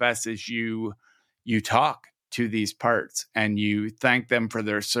IFS is you talk to these parts and you thank them for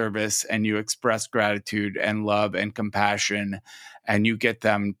their service and you express gratitude and love and compassion and you get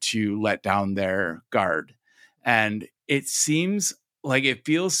them to let down their guard. And it seems like, it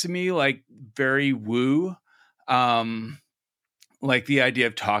feels to me like very woo. Like the idea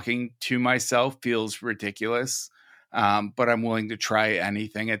of talking to myself feels ridiculous. But I'm willing to try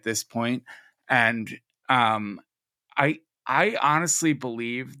anything at this point. And I honestly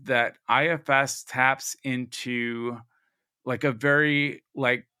believe that IFS taps into like a very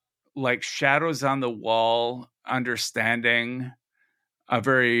like shadows on the wall understanding, a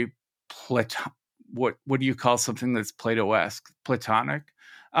very what do you call something that's Plato-esque? Platonic?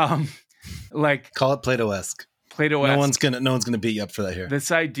 Like call it Plato-esque. Plato-esque. No one's gonna beat you up for that here.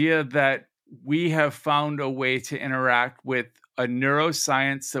 This idea that we have found a way to interact with a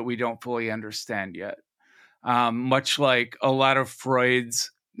neuroscience that we don't fully understand yet. Much like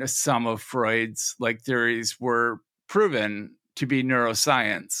some of Freud's like theories were proven to be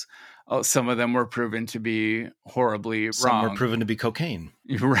neuroscience. Some of them were proven to be horribly wrong. Some were proven to be cocaine.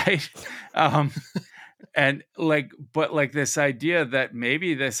 Right. And but this idea that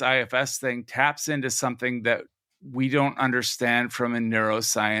maybe this IFS thing taps into something that we don't understand from a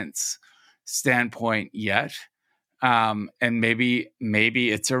neuroscience standpoint yet. And maybe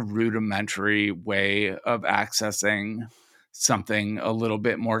it's a rudimentary way of accessing something a little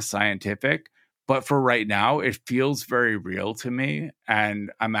bit more scientific, But for right now, it feels very real to me, and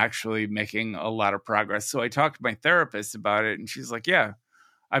I'm actually making a lot of progress. So I talked to my therapist about it, and she's like, "Yeah,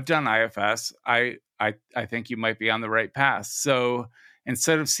 I've done IFS. I think you might be on the right path." So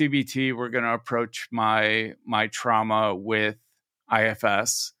instead of CBT, we're going to approach my trauma with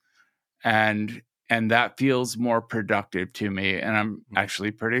IFS, and that feels more productive to me, and I'm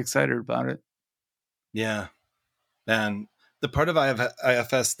actually pretty excited about it. Yeah. And the part of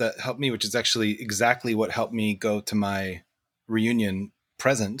IFS that helped me, which is actually exactly what helped me go to my reunion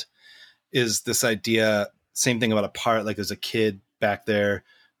present, is this idea, same thing about a part, like there's a kid back there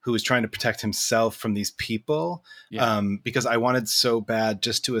who was trying to protect himself from these people, because I wanted so bad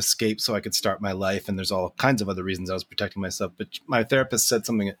just to escape so I could start my life. And there's all kinds of other reasons I was protecting myself. But my therapist said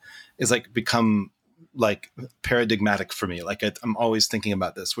something that is like become like paradigmatic for me. Like I'm always thinking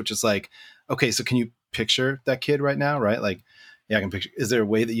about this, which is like, okay, so can you picture that kid right now? Right? Like, yeah, I can picture. Is there a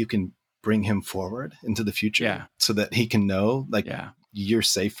way that you can bring him forward into the future so that he can know, like, you're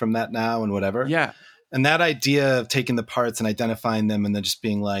safe from that now and whatever? Yeah. And that idea of taking the parts and identifying them and then just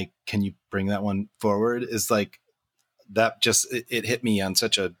being like, can you bring that one forward, is like, that just, it hit me on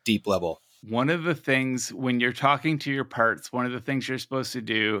such a deep level. One of the things when you're talking to your parts, one of the things you're supposed to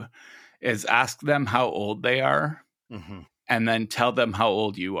do is ask them how old they are, and then tell them how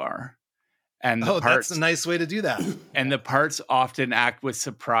old you are. And the parts, that's a nice way to do that. And the parts often act with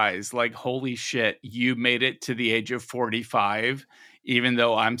surprise, like, holy shit, you made it to the age of 45, even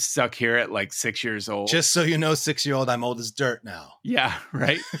though I'm stuck here at like 6 years old. Just so you know, 6-year-old, I'm old as dirt now. Yeah,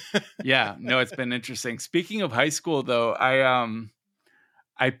 right. Yeah, no, it's been interesting. Speaking of high school, though, I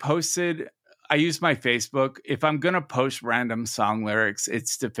used my Facebook. If I'm gonna post random song lyrics,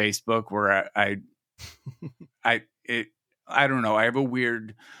 it's to Facebook, where I don't know. I have a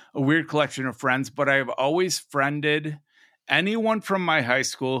weird collection of friends, but I have always friended anyone from my high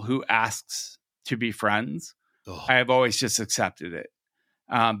school who asks to be friends. I have always just accepted it,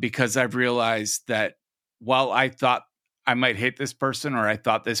 because I've realized that while I thought I might hate this person, or I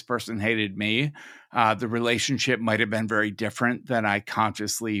thought this person hated me, the relationship might have been very different than I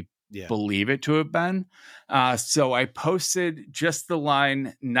consciously believe it to have been. So I posted just the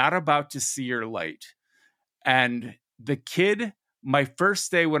line, "Not about to see your light." And the kid, my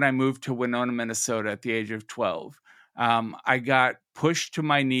first day when I moved to Winona, Minnesota at the age of 12, I got pushed to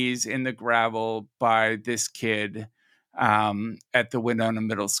my knees in the gravel by this kid at the Winona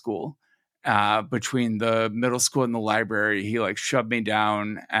Middle School. Between the middle school and the library, he like shoved me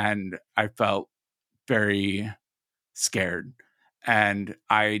down, and I felt very scared. And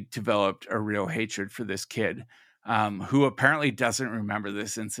I developed a real hatred for this kid, who apparently doesn't remember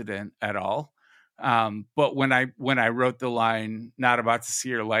this incident at all. But when I wrote the line, "Not about to see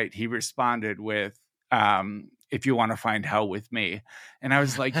your light," he responded with, "If you want to find hell with me." And I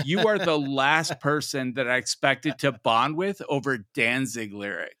was like, you are the last person that I expected to bond with over Danzig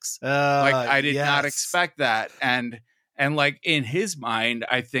lyrics. Like, I did not expect that. And like, in his mind,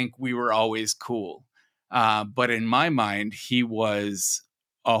 I think we were always cool. But in my mind, he was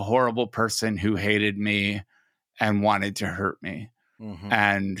a horrible person who hated me and wanted to hurt me.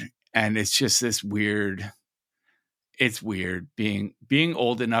 And it's just this weird, it's weird being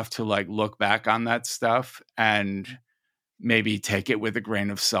old enough to like look back on that stuff and maybe take it with a grain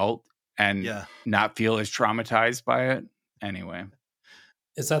of salt and not feel as traumatized by it. Anyway.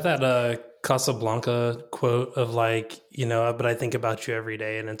 Is that Casablanca quote of like, but I think about you every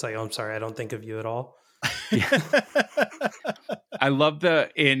day, and it's like, oh, I'm sorry, I don't think of you at all. I love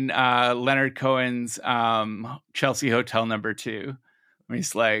in Leonard Cohen's Chelsea Hotel Number 2.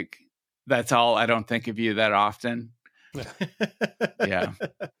 He's like, that's all. I don't think of you that often. Yeah.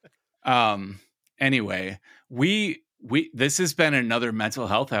 Anyway, this has been another mental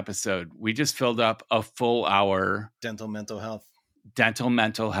health episode. We just filled up a full hour. Dental mental health. Dental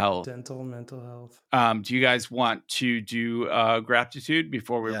mental health. Do you guys want to do Grapptitude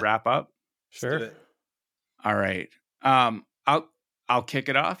before we wrap up? Sure. All right. I'll kick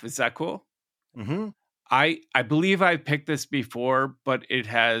it off. Is that cool? Mm-hmm. I believe I picked this before, but it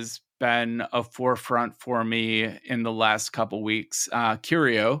has been a forefront for me in the last couple weeks.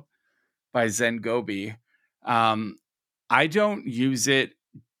 Curio by Zen Gobi. I don't use it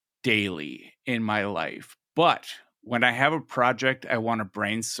daily in my life, but when I have a project I want to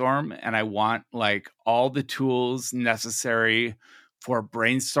brainstorm and I want like all the tools necessary for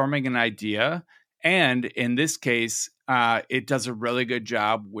brainstorming an idea, and in this case, it does a really good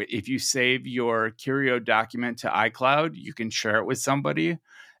job. If you save your Curio document to iCloud, you can share it with somebody,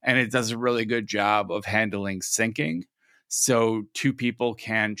 and it does a really good job of handling syncing. So 2 people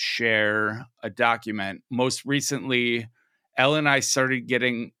can share a document. Most recently, Elle and I started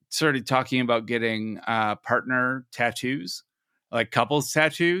getting started talking about getting partner tattoos, like couples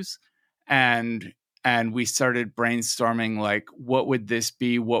tattoos, and we started brainstorming like, what would this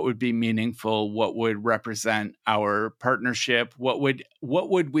be? What would be meaningful? What would represent our partnership? What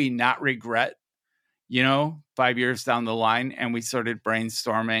would we not regret, 5 years down the line? And we started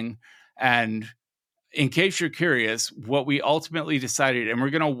brainstorming. And in case you're curious, what we ultimately decided, and we're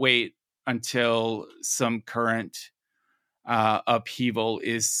going to wait until some current upheaval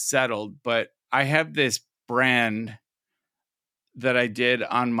is settled, but I have this brand that I did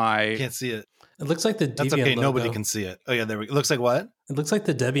on my... Can't see it. It looks like the Debian That's okay. logo. Nobody can see it. Oh yeah, there we go. It looks like what? It looks like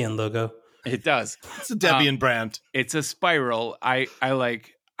the Debian logo. It does. It's a Debian brand. It's a spiral. I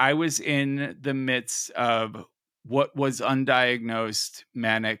was in the midst of what was undiagnosed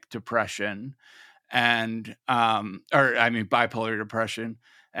manic depression and bipolar depression,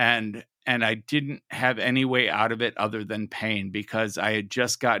 and I didn't have any way out of it other than pain, because I had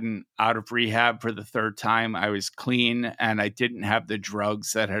just gotten out of rehab for the third time. I was clean and I didn't have the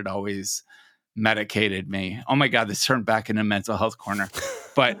drugs that had always medicated me. Oh my God, this turned back into mental health corner.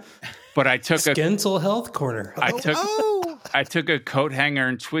 But I took Skintel Health Corner. I took a coat hanger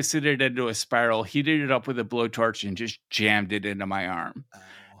and twisted it into a spiral, heated it up with a blowtorch, and just jammed it into my arm. Oh.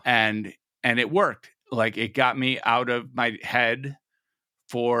 And it worked. Like, it got me out of my head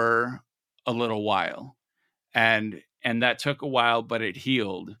for a little while. And that took a while, but it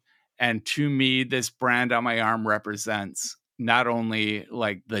healed. And to me, this brand on my arm represents not only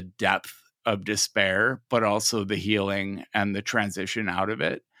like the depth of despair, but also the healing and the transition out of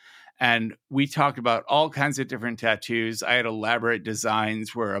it. And we talked about all kinds of different tattoos. I had elaborate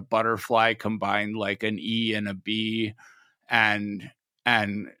designs where a butterfly combined like an E and a B, and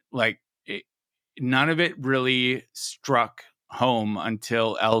like none of it really struck home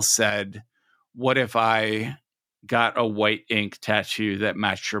until Elle said, "What if I got a white ink tattoo that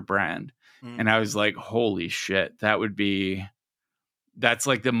matched your brand?" And I was like, holy shit, that's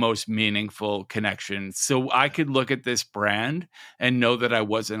like the most meaningful connection. So I could look at this brand and know that I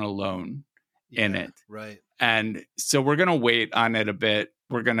wasn't alone in it. Right. And so we're going to wait on it a bit.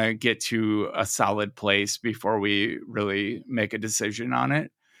 We're going to get to a solid place before we really make a decision on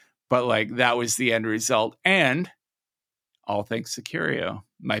it. But like, that was the end result. And all thanks to Curio,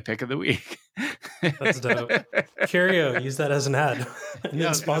 my pick of the week. That's dope. Curio, use that as an ad. And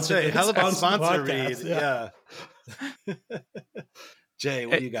then sponsor read. Yeah. Jay,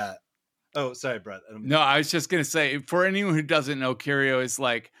 what do you got? Oh, sorry, Brett. No, I was just going to say, for anyone who doesn't know, Curio is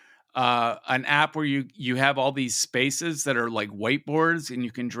like an app where you have all these spaces that are like whiteboards, and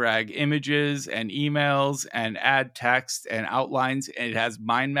you can drag images and emails and add text and outlines. And it has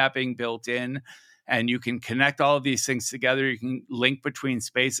mind mapping built in, and you can connect all of these things together. You can link between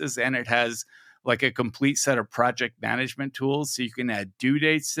spaces, and it has like a complete set of project management tools. So you can add due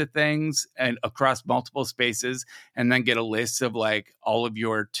dates to things and across multiple spaces, and then get a list of like all of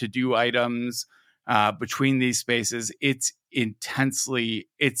your to-do items between these spaces. It's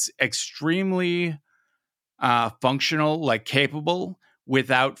extremely functional, like capable,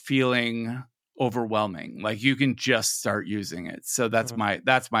 without feeling overwhelming. Like, you can just start using it. So that's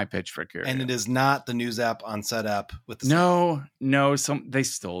my pitch for Curio. And it is not the news app on Set App with the no, they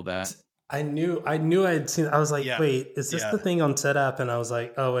stole that. I knew I'd seen. I was like, wait, is this the thing on Set App? And I was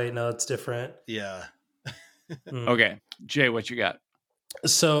like, oh wait, no, it's different. Yeah. Okay, Jay, what you got?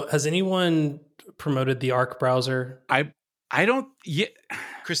 So, has anyone promoted the Arc browser? I don't. Yeah,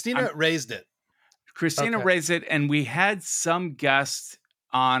 Christina raised it. Christina raised it, and we had some guest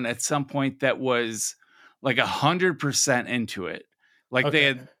on at some point that was like 100% into it. Like they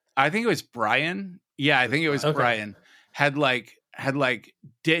had, I think it was Brian. Yeah, I think it was Brian. Had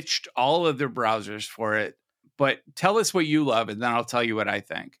ditched all of their browsers for it. But tell us what you love, and then I'll tell you what I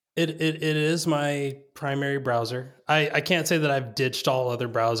think. It is my primary browser. I can't say that I've ditched all other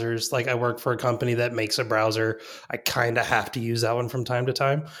browsers. Like, I work for a company that makes a browser. I kind of have to use that one from time to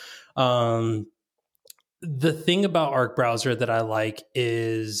time. The thing about Arc browser that I like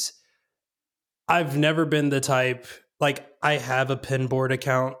is I've never been the type, like, I have a Pinboard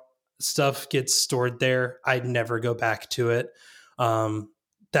account. Stuff gets stored there. I never go back to it.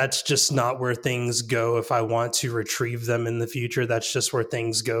 That's just not where things go. If I want to retrieve them in the future, that's just where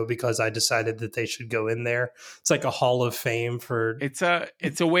things go, because I decided that they should go in there. It's like a hall of fame for... It's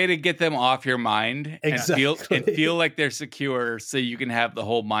a way to get them off your mind. Exactly. And feel like they're secure, so you can have the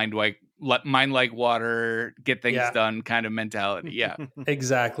whole mind like water, get things done kind of mentality. Yeah.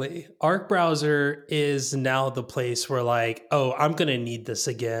 Exactly. Arc browser is now the place where, like, oh, I'm going to need this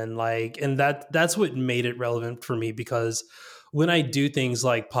again. Like, and that's what made it relevant for me, because when I do things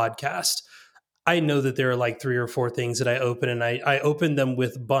like podcast, I know that there are like 3 or 4 things that I open, and I open them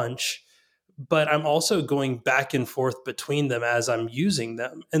with bunch, but I'm also going back and forth between them as I'm using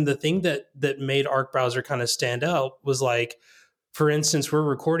them. And the thing that made Arc Browser kind of stand out was like, for instance, we're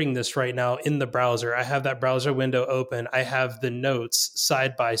recording this right now in the browser. I have that browser window open. I have the notes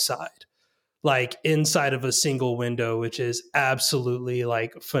side by side, like inside of a single window, which is absolutely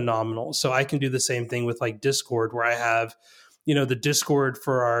like phenomenal. So I can do the same thing with like Discord, where I have, the Discord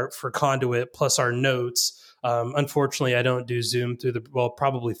for Conduit plus our notes. Unfortunately, I don't do Zoom through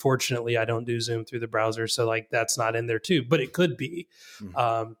probably fortunately, I don't do Zoom through the browser. So like that's not in there too, but it could be.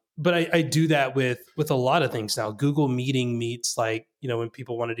 But I do that with a lot of things now. Google Meeting meets, like, when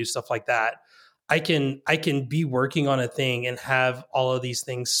people want to do stuff like that, I can be working on a thing and have all of these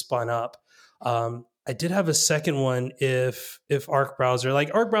things spun up. I did have a second one if Arc Browser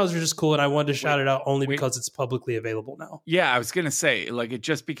is just cool, and I wanted to shout it out only because it's publicly available now. Yeah, I was going to say, like, it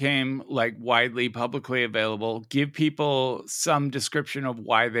just became like widely publicly available. Give people some description of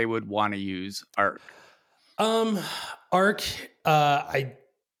why they would want to use Arc. Arc, I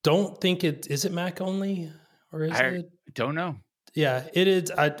don't think is it Mac only, or is it? I don't know. Yeah, it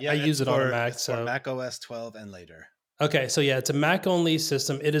is. I use it on a Mac. It's for Mac OS 12 and later. Okay, so yeah, it's a Mac only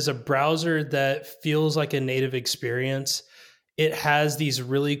system. It is a browser that feels like a native experience. It has these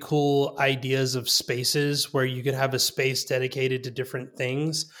really cool ideas of spaces where you can have a space dedicated to different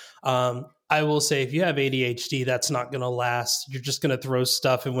things. I will say, if you have ADHD, that's not going to last. You're just going to throw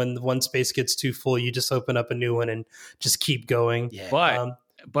stuff, and when one space gets too full, you just open up a new one and just keep going. Yeah.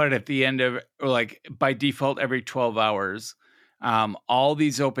 But at the end of, or like by default, every 12 hours, all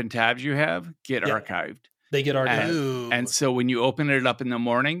these open tabs you have get archived. They get archived. And so when you open it up in the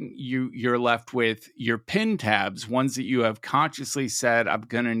morning, you're left with your pin tabs, ones that you have consciously said, I'm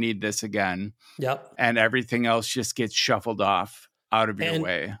going to need this again. Yep. And everything else just gets shuffled off out of your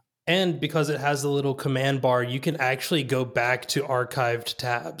way. And because it has the little command bar, you can actually go back to archived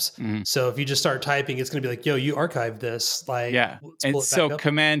tabs. Mm-hmm. So if you just start typing, it's going to be like, yo, you archived this. Like, yeah. And so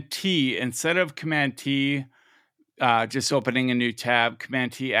Command T, instead of Command T, just opening a new tab,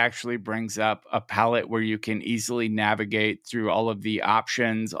 Command T actually brings up a palette where you can easily navigate through all of the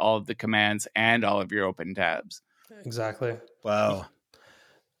options, all of the commands, and all of your open tabs. Exactly. Wow.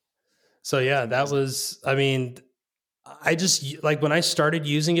 So yeah, that was, I just, like, when I started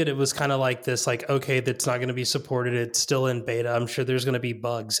using it, it was kind of like this, like, okay, that's not going to be supported. It's still in beta. I'm sure there's going to be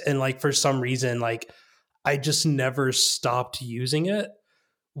bugs. And like, for some reason, like, I just never stopped using it,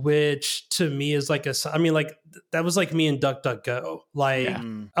 which to me is like that was like me in DuckDuckGo. Like,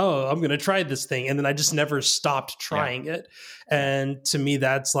 oh, I'm going to try this thing. And then I just never stopped trying it. And to me,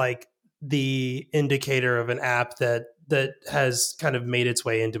 that's like the indicator of an app that has kind of made its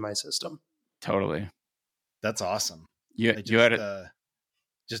way into my system. Totally. That's awesome. You had it.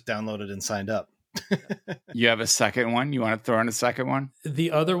 Just downloaded and signed up. You have a second one? You want to throw in a second one?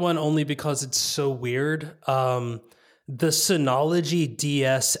 The other one, only because it's so weird. The Synology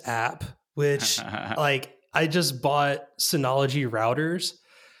DS app, which like, I just bought Synology routers,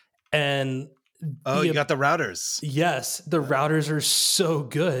 and you got the routers. Yes, the routers are so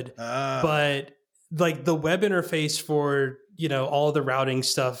good. But like, the web interface for, all the routing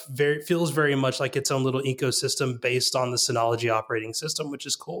stuff feels very much like its own little ecosystem based on the Synology operating system, which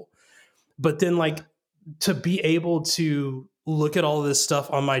is cool. But then, like, to be able to look at all this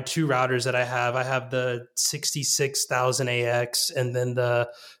stuff on my 2 routers that I have the 66,000 AX and then the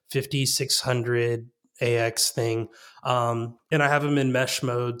 5600 AX thing. And I have them in mesh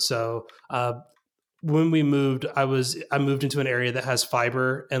mode. So, when we moved, I moved into an area that has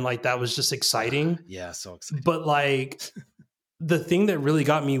fiber, and like, that was just exciting. Yeah. So exciting. But like, the thing that really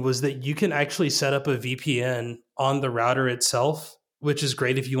got me was that you can actually set up a VPN on the router itself, which is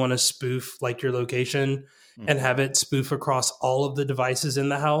great if you want to spoof like your location and have it spoof across all of the devices in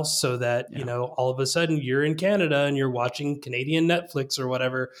the house, so that, all of a sudden you're in Canada and you're watching Canadian Netflix or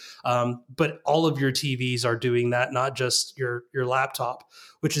whatever. But all of your TVs are doing that, not just your laptop,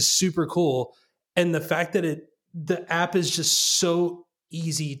 which is super cool. And the fact that the app is just so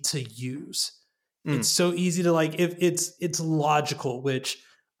easy to use. It's so easy to, like, if it's logical, which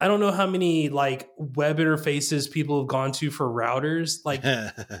I don't know how many like web interfaces people have gone to for routers. Like,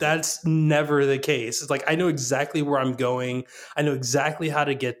 that's never the case. It's like, I know exactly where I'm going. I know exactly how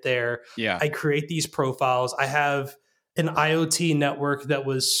to get there. Yeah. I create these profiles. I have an IoT network that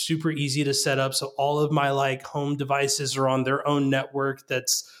was super easy to set up. So all of my like home devices are on their own network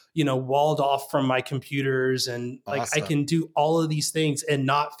that's, walled off from my computers. And like, awesome. I can do all of these things and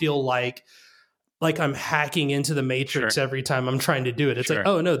not feel like I'm hacking into the matrix every time I'm trying to do it. It's like,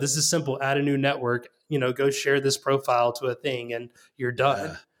 oh no, this is simple. Add a new network, go share this profile to a thing and you're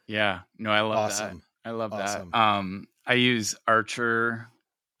done. Yeah. No, I love Awesome. that. I love Awesome. that. I use Archer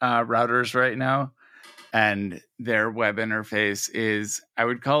routers right now, and their web interface is, I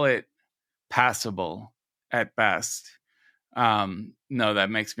would call it passable at best. No, that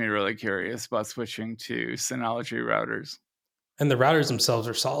makes me really curious about switching to Synology routers. And the routers themselves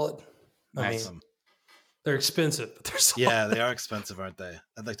are solid. I mean, Awesome. they're expensive, but they're solid. Yeah, they are expensive, aren't they?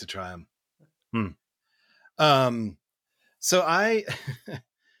 I'd like to try them. So I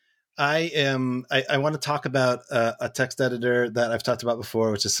want to talk about a text editor that I've talked about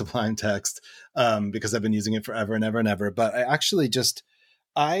before, which is Sublime Text, because I've been using it forever and ever and ever. But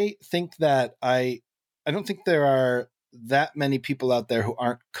I think that I don't think there are that many people out there who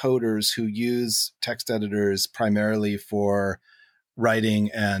aren't coders who use text editors primarily for writing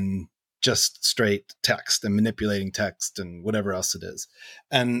and just straight text and manipulating text and whatever else it is.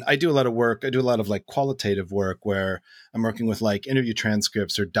 And I do a lot of work. I do a lot of like qualitative work where I'm working with like interview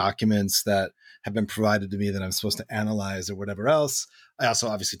transcripts or documents that have been provided to me that I'm supposed to analyze or whatever else. I also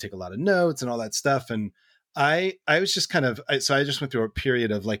obviously take a lot of notes and all that stuff. And I was just so I just went through a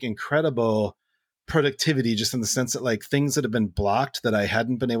period of like incredible productivity, just in the sense that like things that have been blocked that I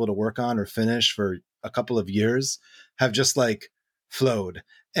hadn't been able to work on or finish for a couple of years have just like flowed.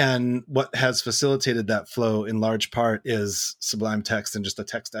 And what has facilitated that flow in large part is Sublime Text and just a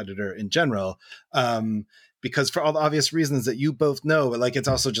text editor in general. Because for all the obvious reasons that you both know, like it's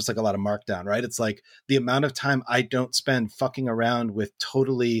also just like a lot of markdown, right? It's like the amount of time I don't spend fucking around with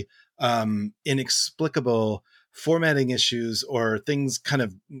totally inexplicable formatting issues or things kind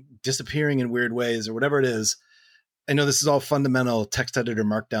of disappearing in weird ways or whatever it is. I know this is all fundamental text editor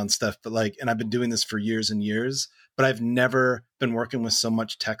markdown stuff, but like, and I've been doing this for years and years, but I've never been working with so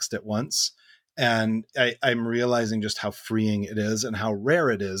much text at once. And I'm realizing just how freeing it is and how rare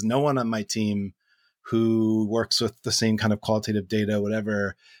it is. No one on my team who works with the same kind of qualitative data,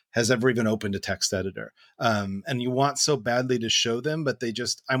 whatever, has ever even opened a text editor. And you want so badly to show them, but they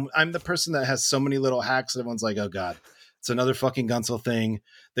just, I'm the person that has so many little hacks that everyone's like, oh God, it's another fucking Gunsel thing.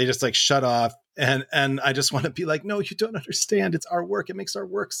 They just like shut off. And I just want to be like, no, you don't understand. It's our work. It makes our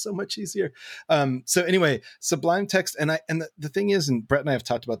work so much easier. So anyway, Sublime Text. And the thing is, and Brett and I have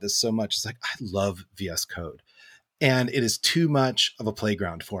talked about this so much, it's like, I love VS Code and it is too much of a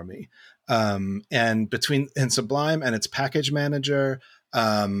playground for me. And Sublime and its package manager,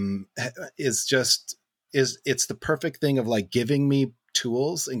 it's the perfect thing of like giving me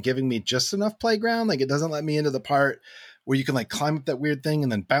tools and giving me just enough playground. Like it doesn't let me into the part where you can like climb up that weird thing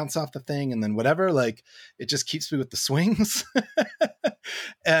and then bounce off the thing and then whatever. Like it just keeps me with the swings.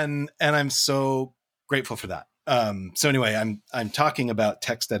 and I'm so grateful for that. So anyway, I'm talking about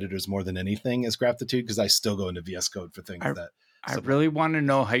text editors more than anything as Grapptitude, because I still go into VS Code for things I really want to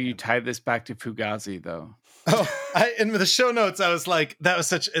know how you tie this back to Fugazi though. Oh, in the show notes, I was like,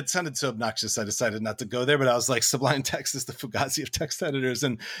 it sounded so obnoxious. I decided not to go there, but I was like, Sublime Text is the Fugazi of text editors.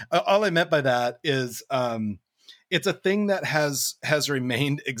 And all I meant by that is, it's a thing that has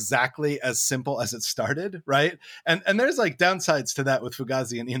remained exactly as simple as it started, right? And there's like downsides to that with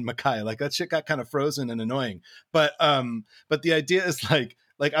Fugazi and Ian Mackay. Like that shit got kind of frozen and annoying. But the idea is like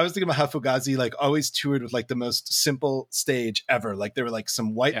I was thinking about how Fugazi like always toured with like the most simple stage ever. Like there were like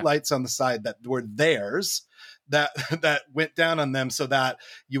some white lights on the side that were theirs that went down on them so that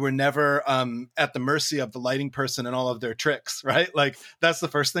you were never at the mercy of the lighting person and all of their tricks, right? Like that's the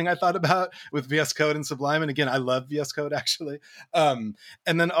first thing I thought about with VS Code and Sublime. And again, I love VS Code actually. And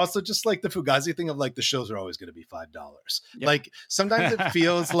then also just like the Fugazi thing of like the shows are always going to be $5. Yep. Like sometimes it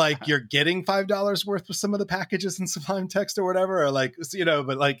feels like you're getting $5 worth with some of the packages in Sublime Text or whatever, or like, you know,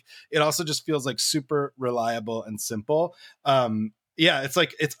 but like it also just feels like super reliable and simple. Yeah, it's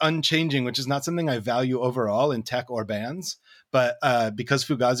like it's unchanging, which is not something I value overall in tech or bands. But because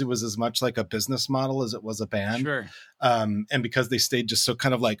Fugazi was as much like a business model as it was a band, sure. And because they stayed just so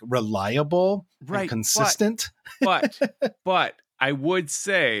kind of like reliable and consistent. But I would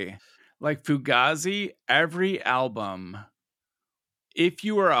say, like Fugazi, every album, if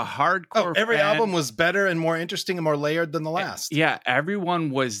you were a hardcore every fan, album was better and more interesting and more layered than the last. Yeah,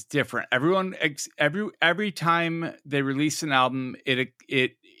 everyone was different. Every time they released an album,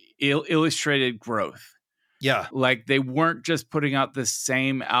 it illustrated growth. Yeah, like they weren't just putting out the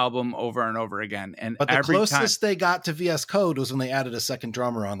same album over and over again. And but the closest they got to VS Code was when they added a second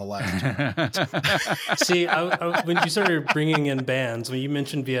drummer on the last. See, when you started bringing in bands, when you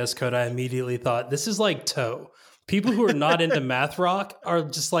mentioned VS Code, I immediately thought this is like Toe. People who are not into math rock are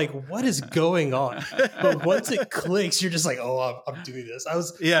just like, what is going on? But once it clicks, you're just like, oh, I'm doing this. I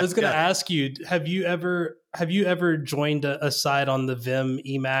was going to ask you, have you ever joined a side on the Vim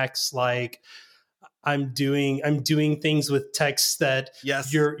Emacs? Like, I'm doing things with texts that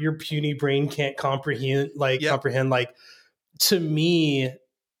Yes. your puny brain can't comprehend. Yep. Like, to me,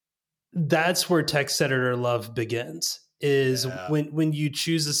 that's where text editor love begins. Is when you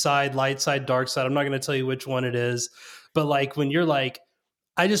choose a side, light side, dark side. I'm not going to tell you which one it is, but like when you're like,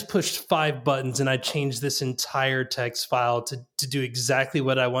 I just pushed 5 buttons and I changed this entire text file to do exactly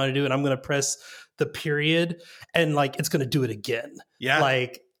what I want to do, and I'm going to press the period, and like it's going to do it again. Yeah.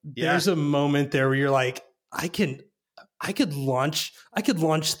 Like there's a moment there where you're like, I could launch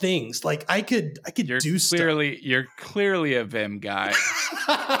things. Like I could do stuff. You're clearly a Vim guy.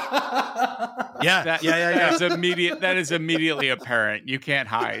 Yeah. That is immediately apparent. You can't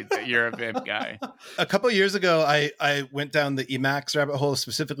hide that you're a Vim guy. A couple of years ago, I went down the Emacs rabbit hole,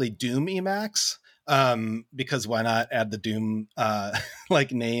 specifically Doom Emacs. Because why not add the Doom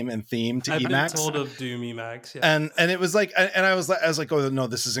like name and theme to Emacs? Emacs? I've been told of Doom Emacs, yeah. And it was like, and I was like, oh no,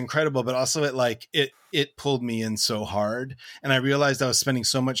 this is incredible. But also it pulled me in so hard, and I realized I was spending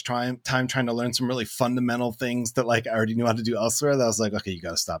so much time trying to learn some really fundamental things that like I already knew how to do elsewhere. That I was like, okay, you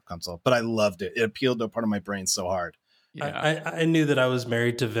got to stop, console. But I loved it. It appealed to a part of my brain so hard. Yeah. I knew that I was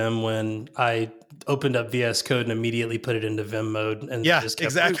married to Vim when I opened up VS Code and immediately put it into Vim mode. And just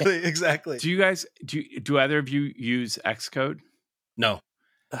kept exactly. Do you guys do either of you use Xcode? No.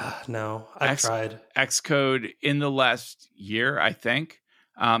 No, I've tried. Xcode in the last year, I think,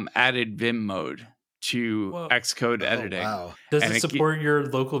 added Vim mode to Xcode editing. Wow. Does it support your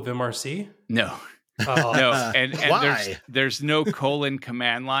local Vimrc? No. Oh. No, and Why? there's no colon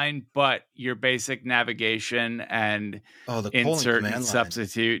command line, but your basic navigation and the insert and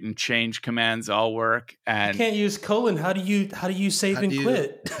substitute and change commands all work. And you can't use colon. How do you save and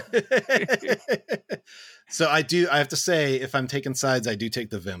quit? So I have to say, if I'm taking sides, I do take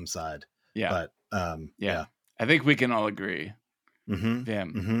the Vim side. Yeah. But yeah. I think we can all agree. Mm-hmm.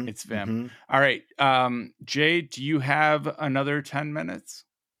 Vim. Mm-hmm. It's Vim. Mm-hmm. All right. Jay, do you have another 10 minutes?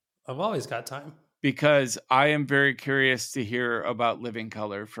 I've always got time. Because I am very curious to hear about Living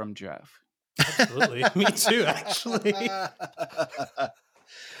Color from Jeff. Absolutely. Me too, actually.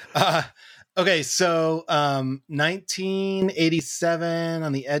 Okay, so 1987,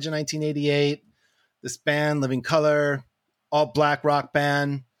 on the edge of 1988, this band, Living Color, all black rock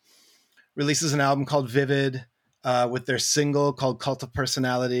band, releases an album called Vivid with their single called Cult of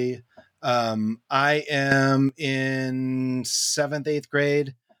Personality. I am in 7th, 8th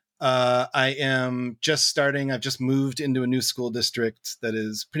grade. I am just starting. I've just moved into a new school district that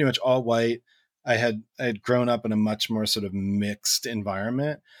is pretty much all white. I had grown up in a much more sort of mixed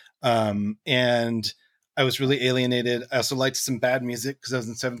environment. And I was really alienated. I also liked some bad music because I was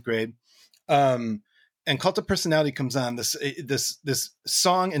in 7th grade. And Cult of Personality comes on. This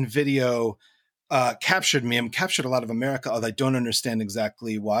song and video captured me and captured a lot of America, although I don't understand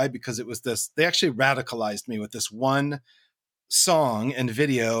exactly why, because it was they actually radicalized me with this one song and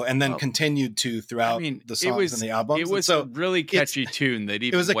video, and then continued to throughout the songs and the albums. It was a really catchy tune that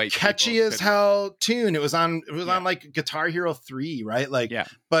even it was a white catchy as hell tune. It was on like Guitar Hero 3, right? Like, yeah.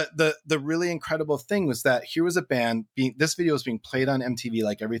 But the really incredible thing was that here was a band this video was being played on MTV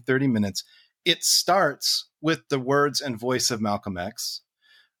like every 30 minutes. It starts with the words and voice of Malcolm X.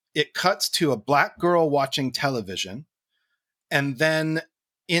 It cuts to a black girl watching television, and then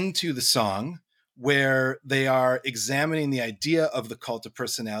into the song, where they are examining the idea of the cult of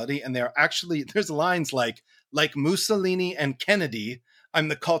personality. And they're actually, there's lines like Mussolini and Kennedy, I'm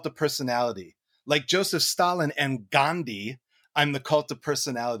the cult of personality. Like Joseph Stalin and Gandhi, I'm the cult of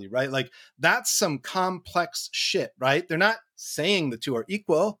personality, right? Like that's some complex shit, right? They're not saying the two are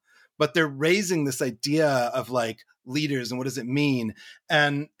equal, but they're raising this idea of like leaders and what does it mean?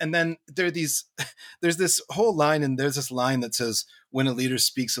 And then there's this whole line, and there's this line that says, when a leader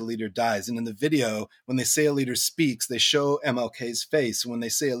speaks, a leader dies. And in the video, when they say a leader speaks, they show MLK's face. And when they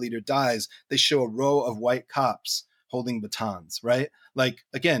say a leader dies, they show a row of white cops holding batons, right? Like,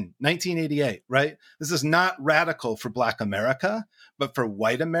 again, 1988, right? This is not radical for Black America, but for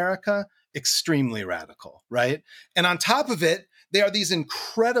white America, extremely radical, right? And on top of it, they are these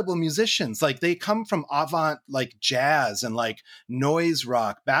incredible musicians. Like they come from avant like jazz and like noise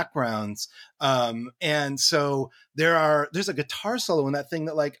rock backgrounds. And so there's a guitar solo in that thing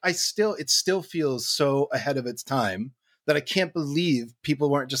that like it still feels so ahead of its time that I can't believe people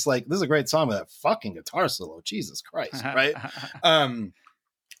weren't just like, this is a great song with that fucking guitar solo. Jesus Christ. Right.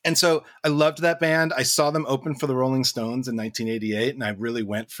 And so I loved that band. I saw them open for the Rolling Stones in 1988, and I really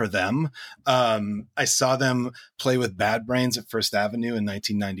went for them. I saw them play with Bad Brains at First Avenue in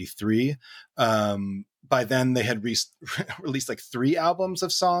 1993. By then, they had released like 3 albums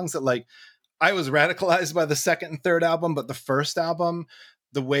of songs that like I was radicalized by the second and third album, but the first album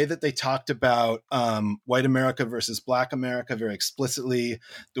the way that they talked about white America versus Black America very explicitly,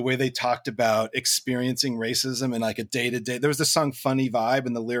 the way they talked about experiencing racism in like a day-to-day. There was this song Funny Vibe,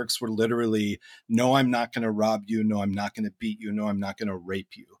 and the lyrics were literally, no, I'm not going to rob you. No, I'm not going to beat you. No, I'm not going to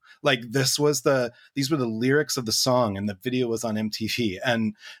rape you. Like these were the lyrics of the song, and the video was on MTV.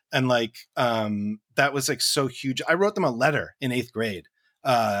 And like, that was like so huge. I wrote them a letter in 8th grade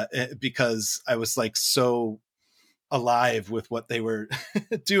because I was like so alive with what they were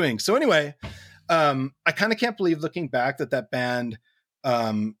doing. So anyway, I kind of can't believe, looking back, that band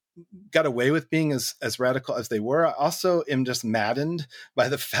got away with being as radical as they were. I also am just maddened by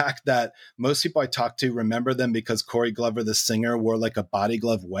the fact that most people I talk to remember them because Corey Glover, the singer, wore like a body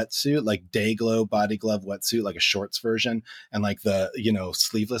glove wetsuit, like day glow body glove wetsuit, like a shorts version, and like the,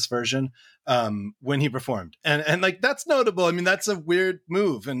 sleeveless version when he performed. And like, that's notable. I mean, that's a weird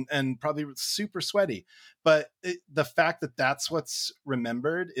move and probably super sweaty, but the fact that that's what's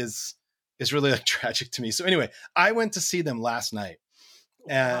remembered is really like tragic to me. So anyway, I went to see them last night.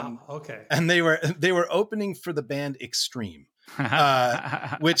 And wow, okay, and they were opening for the band Extreme,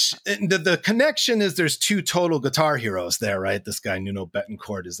 which the connection is there's two total guitar heroes there, right? This guy Nuno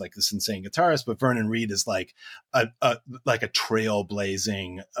Bettencourt is like this insane guitarist, but Vernon Reid is like a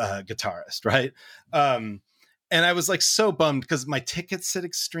trailblazing guitarist, right? And I was like so bummed because my tickets said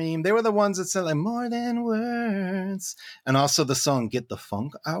Extreme. They were the ones that said like more than words. And also the song Get the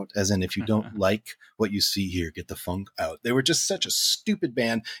Funk Out, as in if you don't like what you see here, get the funk out. They were just such a stupid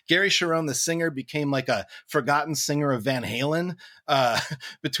band. Gary Cherone, the singer, became like a forgotten singer of Van Halen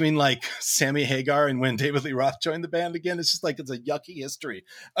between like Sammy Hagar and when David Lee Roth joined the band again. It's just like, it's a yucky history.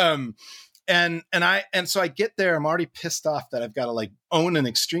 And so I get there, I'm already pissed off that I've got to like own an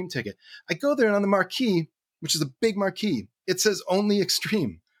Extreme ticket. I go there, and on the marquee, which is a big marquee, it says only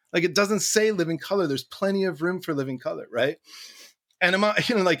Extreme. Like, it doesn't say Living Color. There's plenty of room for Living Color, right? And I'm,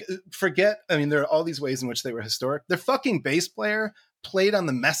 like, forget, I mean, there are all these ways in which they were historic. Their fucking bass player played on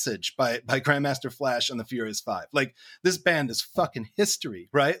The Message by Grandmaster Flash on the Furious 5. Like, this band is fucking history,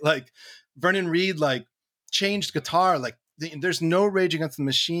 right? Like, Vernon Reid, like, changed guitar. Like, there's no Rage Against the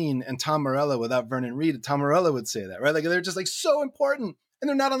Machine and Tom Morello without Vernon Reid. And Tom Morello would say that, right? Like, they're just, like, so important. And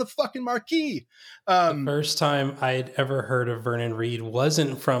they're not on the fucking marquee. The first time I'd ever heard of Vernon Reid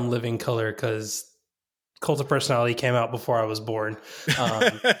wasn't from Living Color, because Cult of Personality came out before I was born.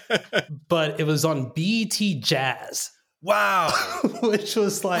 But it was on BET Jazz. Wow. Which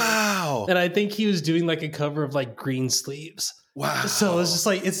was like, wow. And I think he was doing like a cover of like Green Sleeves. Wow. So it's just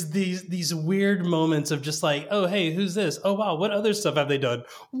like, it's these weird moments of just like, oh, hey, who's this? Oh, wow. What other stuff have they done?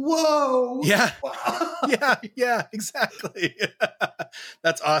 Whoa. Yeah. Wow. Yeah, exactly.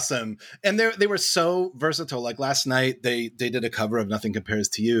 That's awesome. And they were so versatile. Like last night, they did a cover of Nothing Compares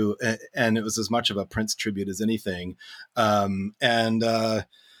to You, and it was as much of a Prince tribute as anything. Fuck,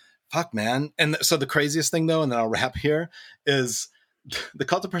 man. And so the craziest thing, though, and then I'll wrap here, is the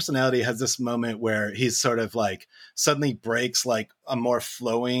Cult of Personality has this moment where he's sort of like suddenly breaks like a more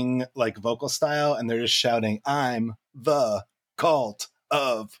flowing like vocal style, and they're just shouting, "I'm the cult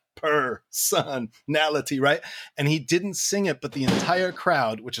of personality," right? And he didn't sing it, but the entire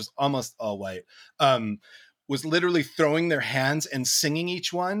crowd, which is almost all white, was literally throwing their hands and singing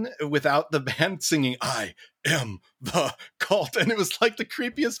each one without the band singing, "I am the cult." And it was like the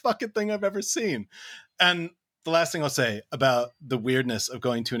creepiest fucking thing I've ever seen. And the last thing I'll say about the weirdness of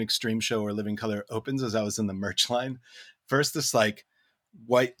going to an Extreme show where Living Color opens is I was in the merch line. First, this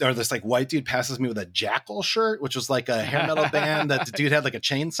white dude passes me with a Jackal shirt, which was like a hair metal band that the dude had like a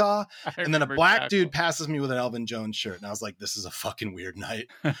chainsaw. And then a black dude passes me with an Elvin Jones shirt. And I was like, this is a fucking weird night.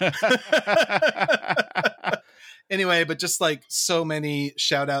 Anyway, but just like so many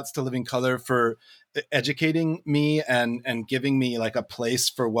shout outs to Living Color for educating me and giving me like a place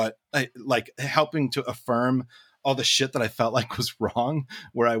for what like helping to affirm all the shit that I felt like was wrong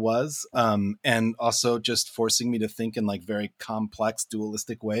where I was. And also just forcing me to think in like very complex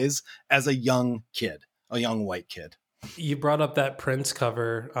dualistic ways as a young white kid. You brought up that Prince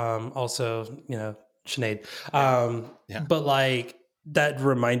cover. Also, Sinead. Yeah. But like that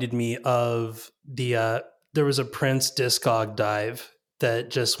reminded me of there was a Prince Discog dive that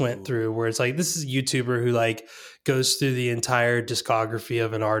just went through where it's like, this is a YouTuber who like goes through the entire discography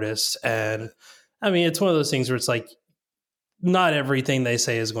of an artist. And I mean, it's one of those things where it's like, not everything they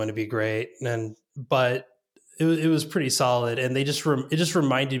say is going to be great. But it was pretty solid. And it just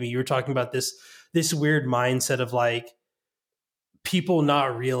reminded me, you were talking about this weird mindset of like people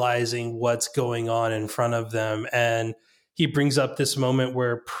not realizing what's going on in front of them. And he brings up this moment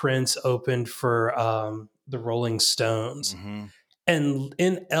where Prince opened for the Rolling Stones. Mm-hmm. And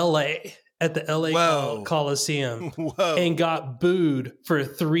in LA, at the LA Whoa. Coliseum Whoa. and got booed for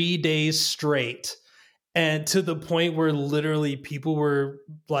 3 days straight. And to the point where literally people were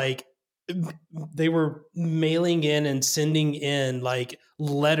like, they were mailing in and sending in like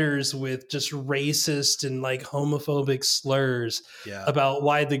letters with just racist and like homophobic slurs about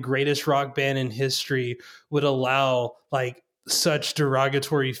why the greatest rock band in history would allow like such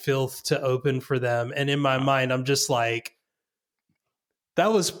derogatory filth to open for them. And in my mind, I'm just like,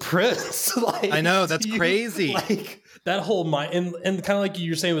 that was Prince. Like, I know, that's crazy. Like that whole mind, and kind of like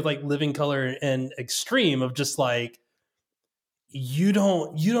you're saying with like Living Color and Extreme, of just like, you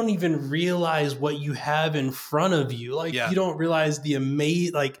don't even realize what you have in front of you. Like you don't realize the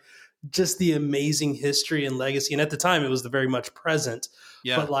just the amazing history and legacy. And at the time it was the very much present.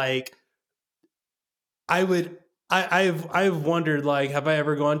 Yeah. But like I've wondered, like, have I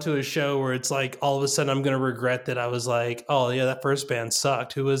ever gone to a show where it's like all of a sudden I'm going to regret that I was like, oh yeah, that first band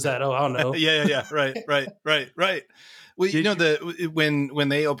sucked. Who was that? Oh, I don't know. Yeah. Right. Well, when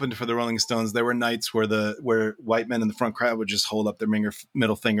they opened for the Rolling Stones, there were nights where white men in the front crowd would just hold up their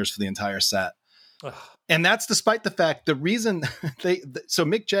middle fingers for the entire set. Ugh. And that's despite the fact, the reason so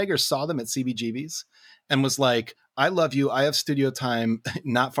Mick Jagger saw them at CBGB's and was like, I love you. I have studio time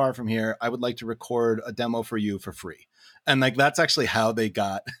not far from here. I would like to record a demo for you for free. And like, that's actually how they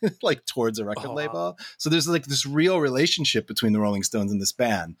got like towards a record label. So there's like this real relationship between the Rolling Stones and this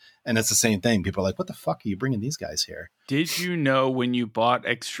band. And it's the same thing. People are like, what the fuck are you bringing these guys here? Did you know when you bought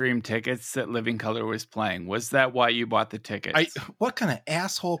Extreme tickets that Living Color was playing? Was that why you bought the tickets? What kind of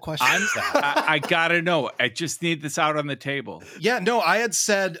asshole question is that? I gotta know. I just need this out on the table. Yeah, no, I had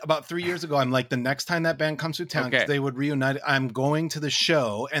said about 3 years ago, I'm like, the next time that band comes to town, because they would reunite, I'm going to the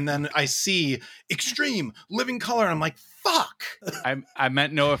show. And then I see Extreme, Living Color. And I'm like, fuck. I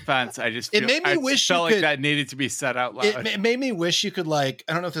meant no offense. I just it made me wish felt like that needed to be said out loud. It made me wish you could, like,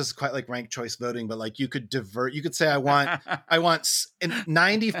 I don't know if this is quite like ranked choice voting, but like you could divert. You could say I want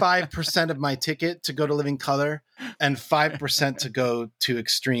 95% of my ticket to go to Living Color and 5% to go to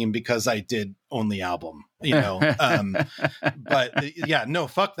Extreme because I did only album, you know. But yeah, no,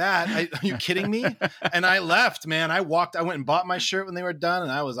 fuck that. Are you kidding me? And I left, man. I went and bought my shirt when they were done,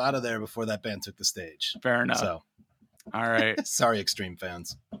 and I was out of there before that band took the stage. Fair enough. So. All right. Sorry, Extreme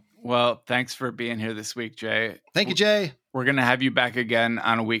fans. Well, thanks for being here this week, Jay. Thank you, Jay. We're going to have you back again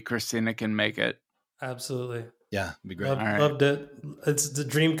on a week Christina can make it. Absolutely. Yeah, it'd be great. Loved it. It's the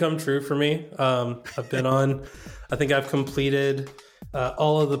dream come true for me. I've been on, I think I've completed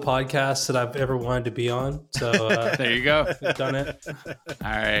all of the podcasts that I've ever wanted to be on. So there you go. I've done it. All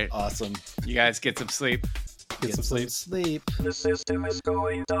right. Awesome. You guys get some sleep. Get some sleep. The system is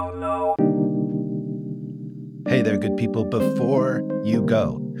going down now. Hey there, good people. Before you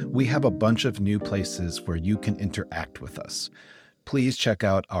go, we have a bunch of new places where you can interact with us. Please check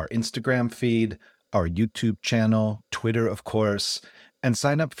out our Instagram feed, our YouTube channel, Twitter, of course, and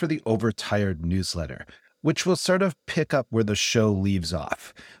sign up for the Overtired newsletter, which will sort of pick up where the show leaves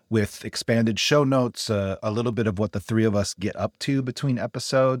off, with expanded show notes, a little bit of what the three of us get up to between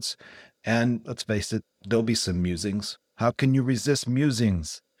episodes, and let's face it, there'll be some musings. How can you resist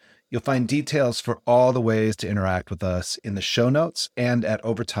musings? You'll find details for all the ways to interact with us in the show notes and at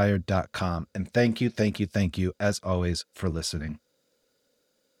overtired.com. And thank you, as always, for listening.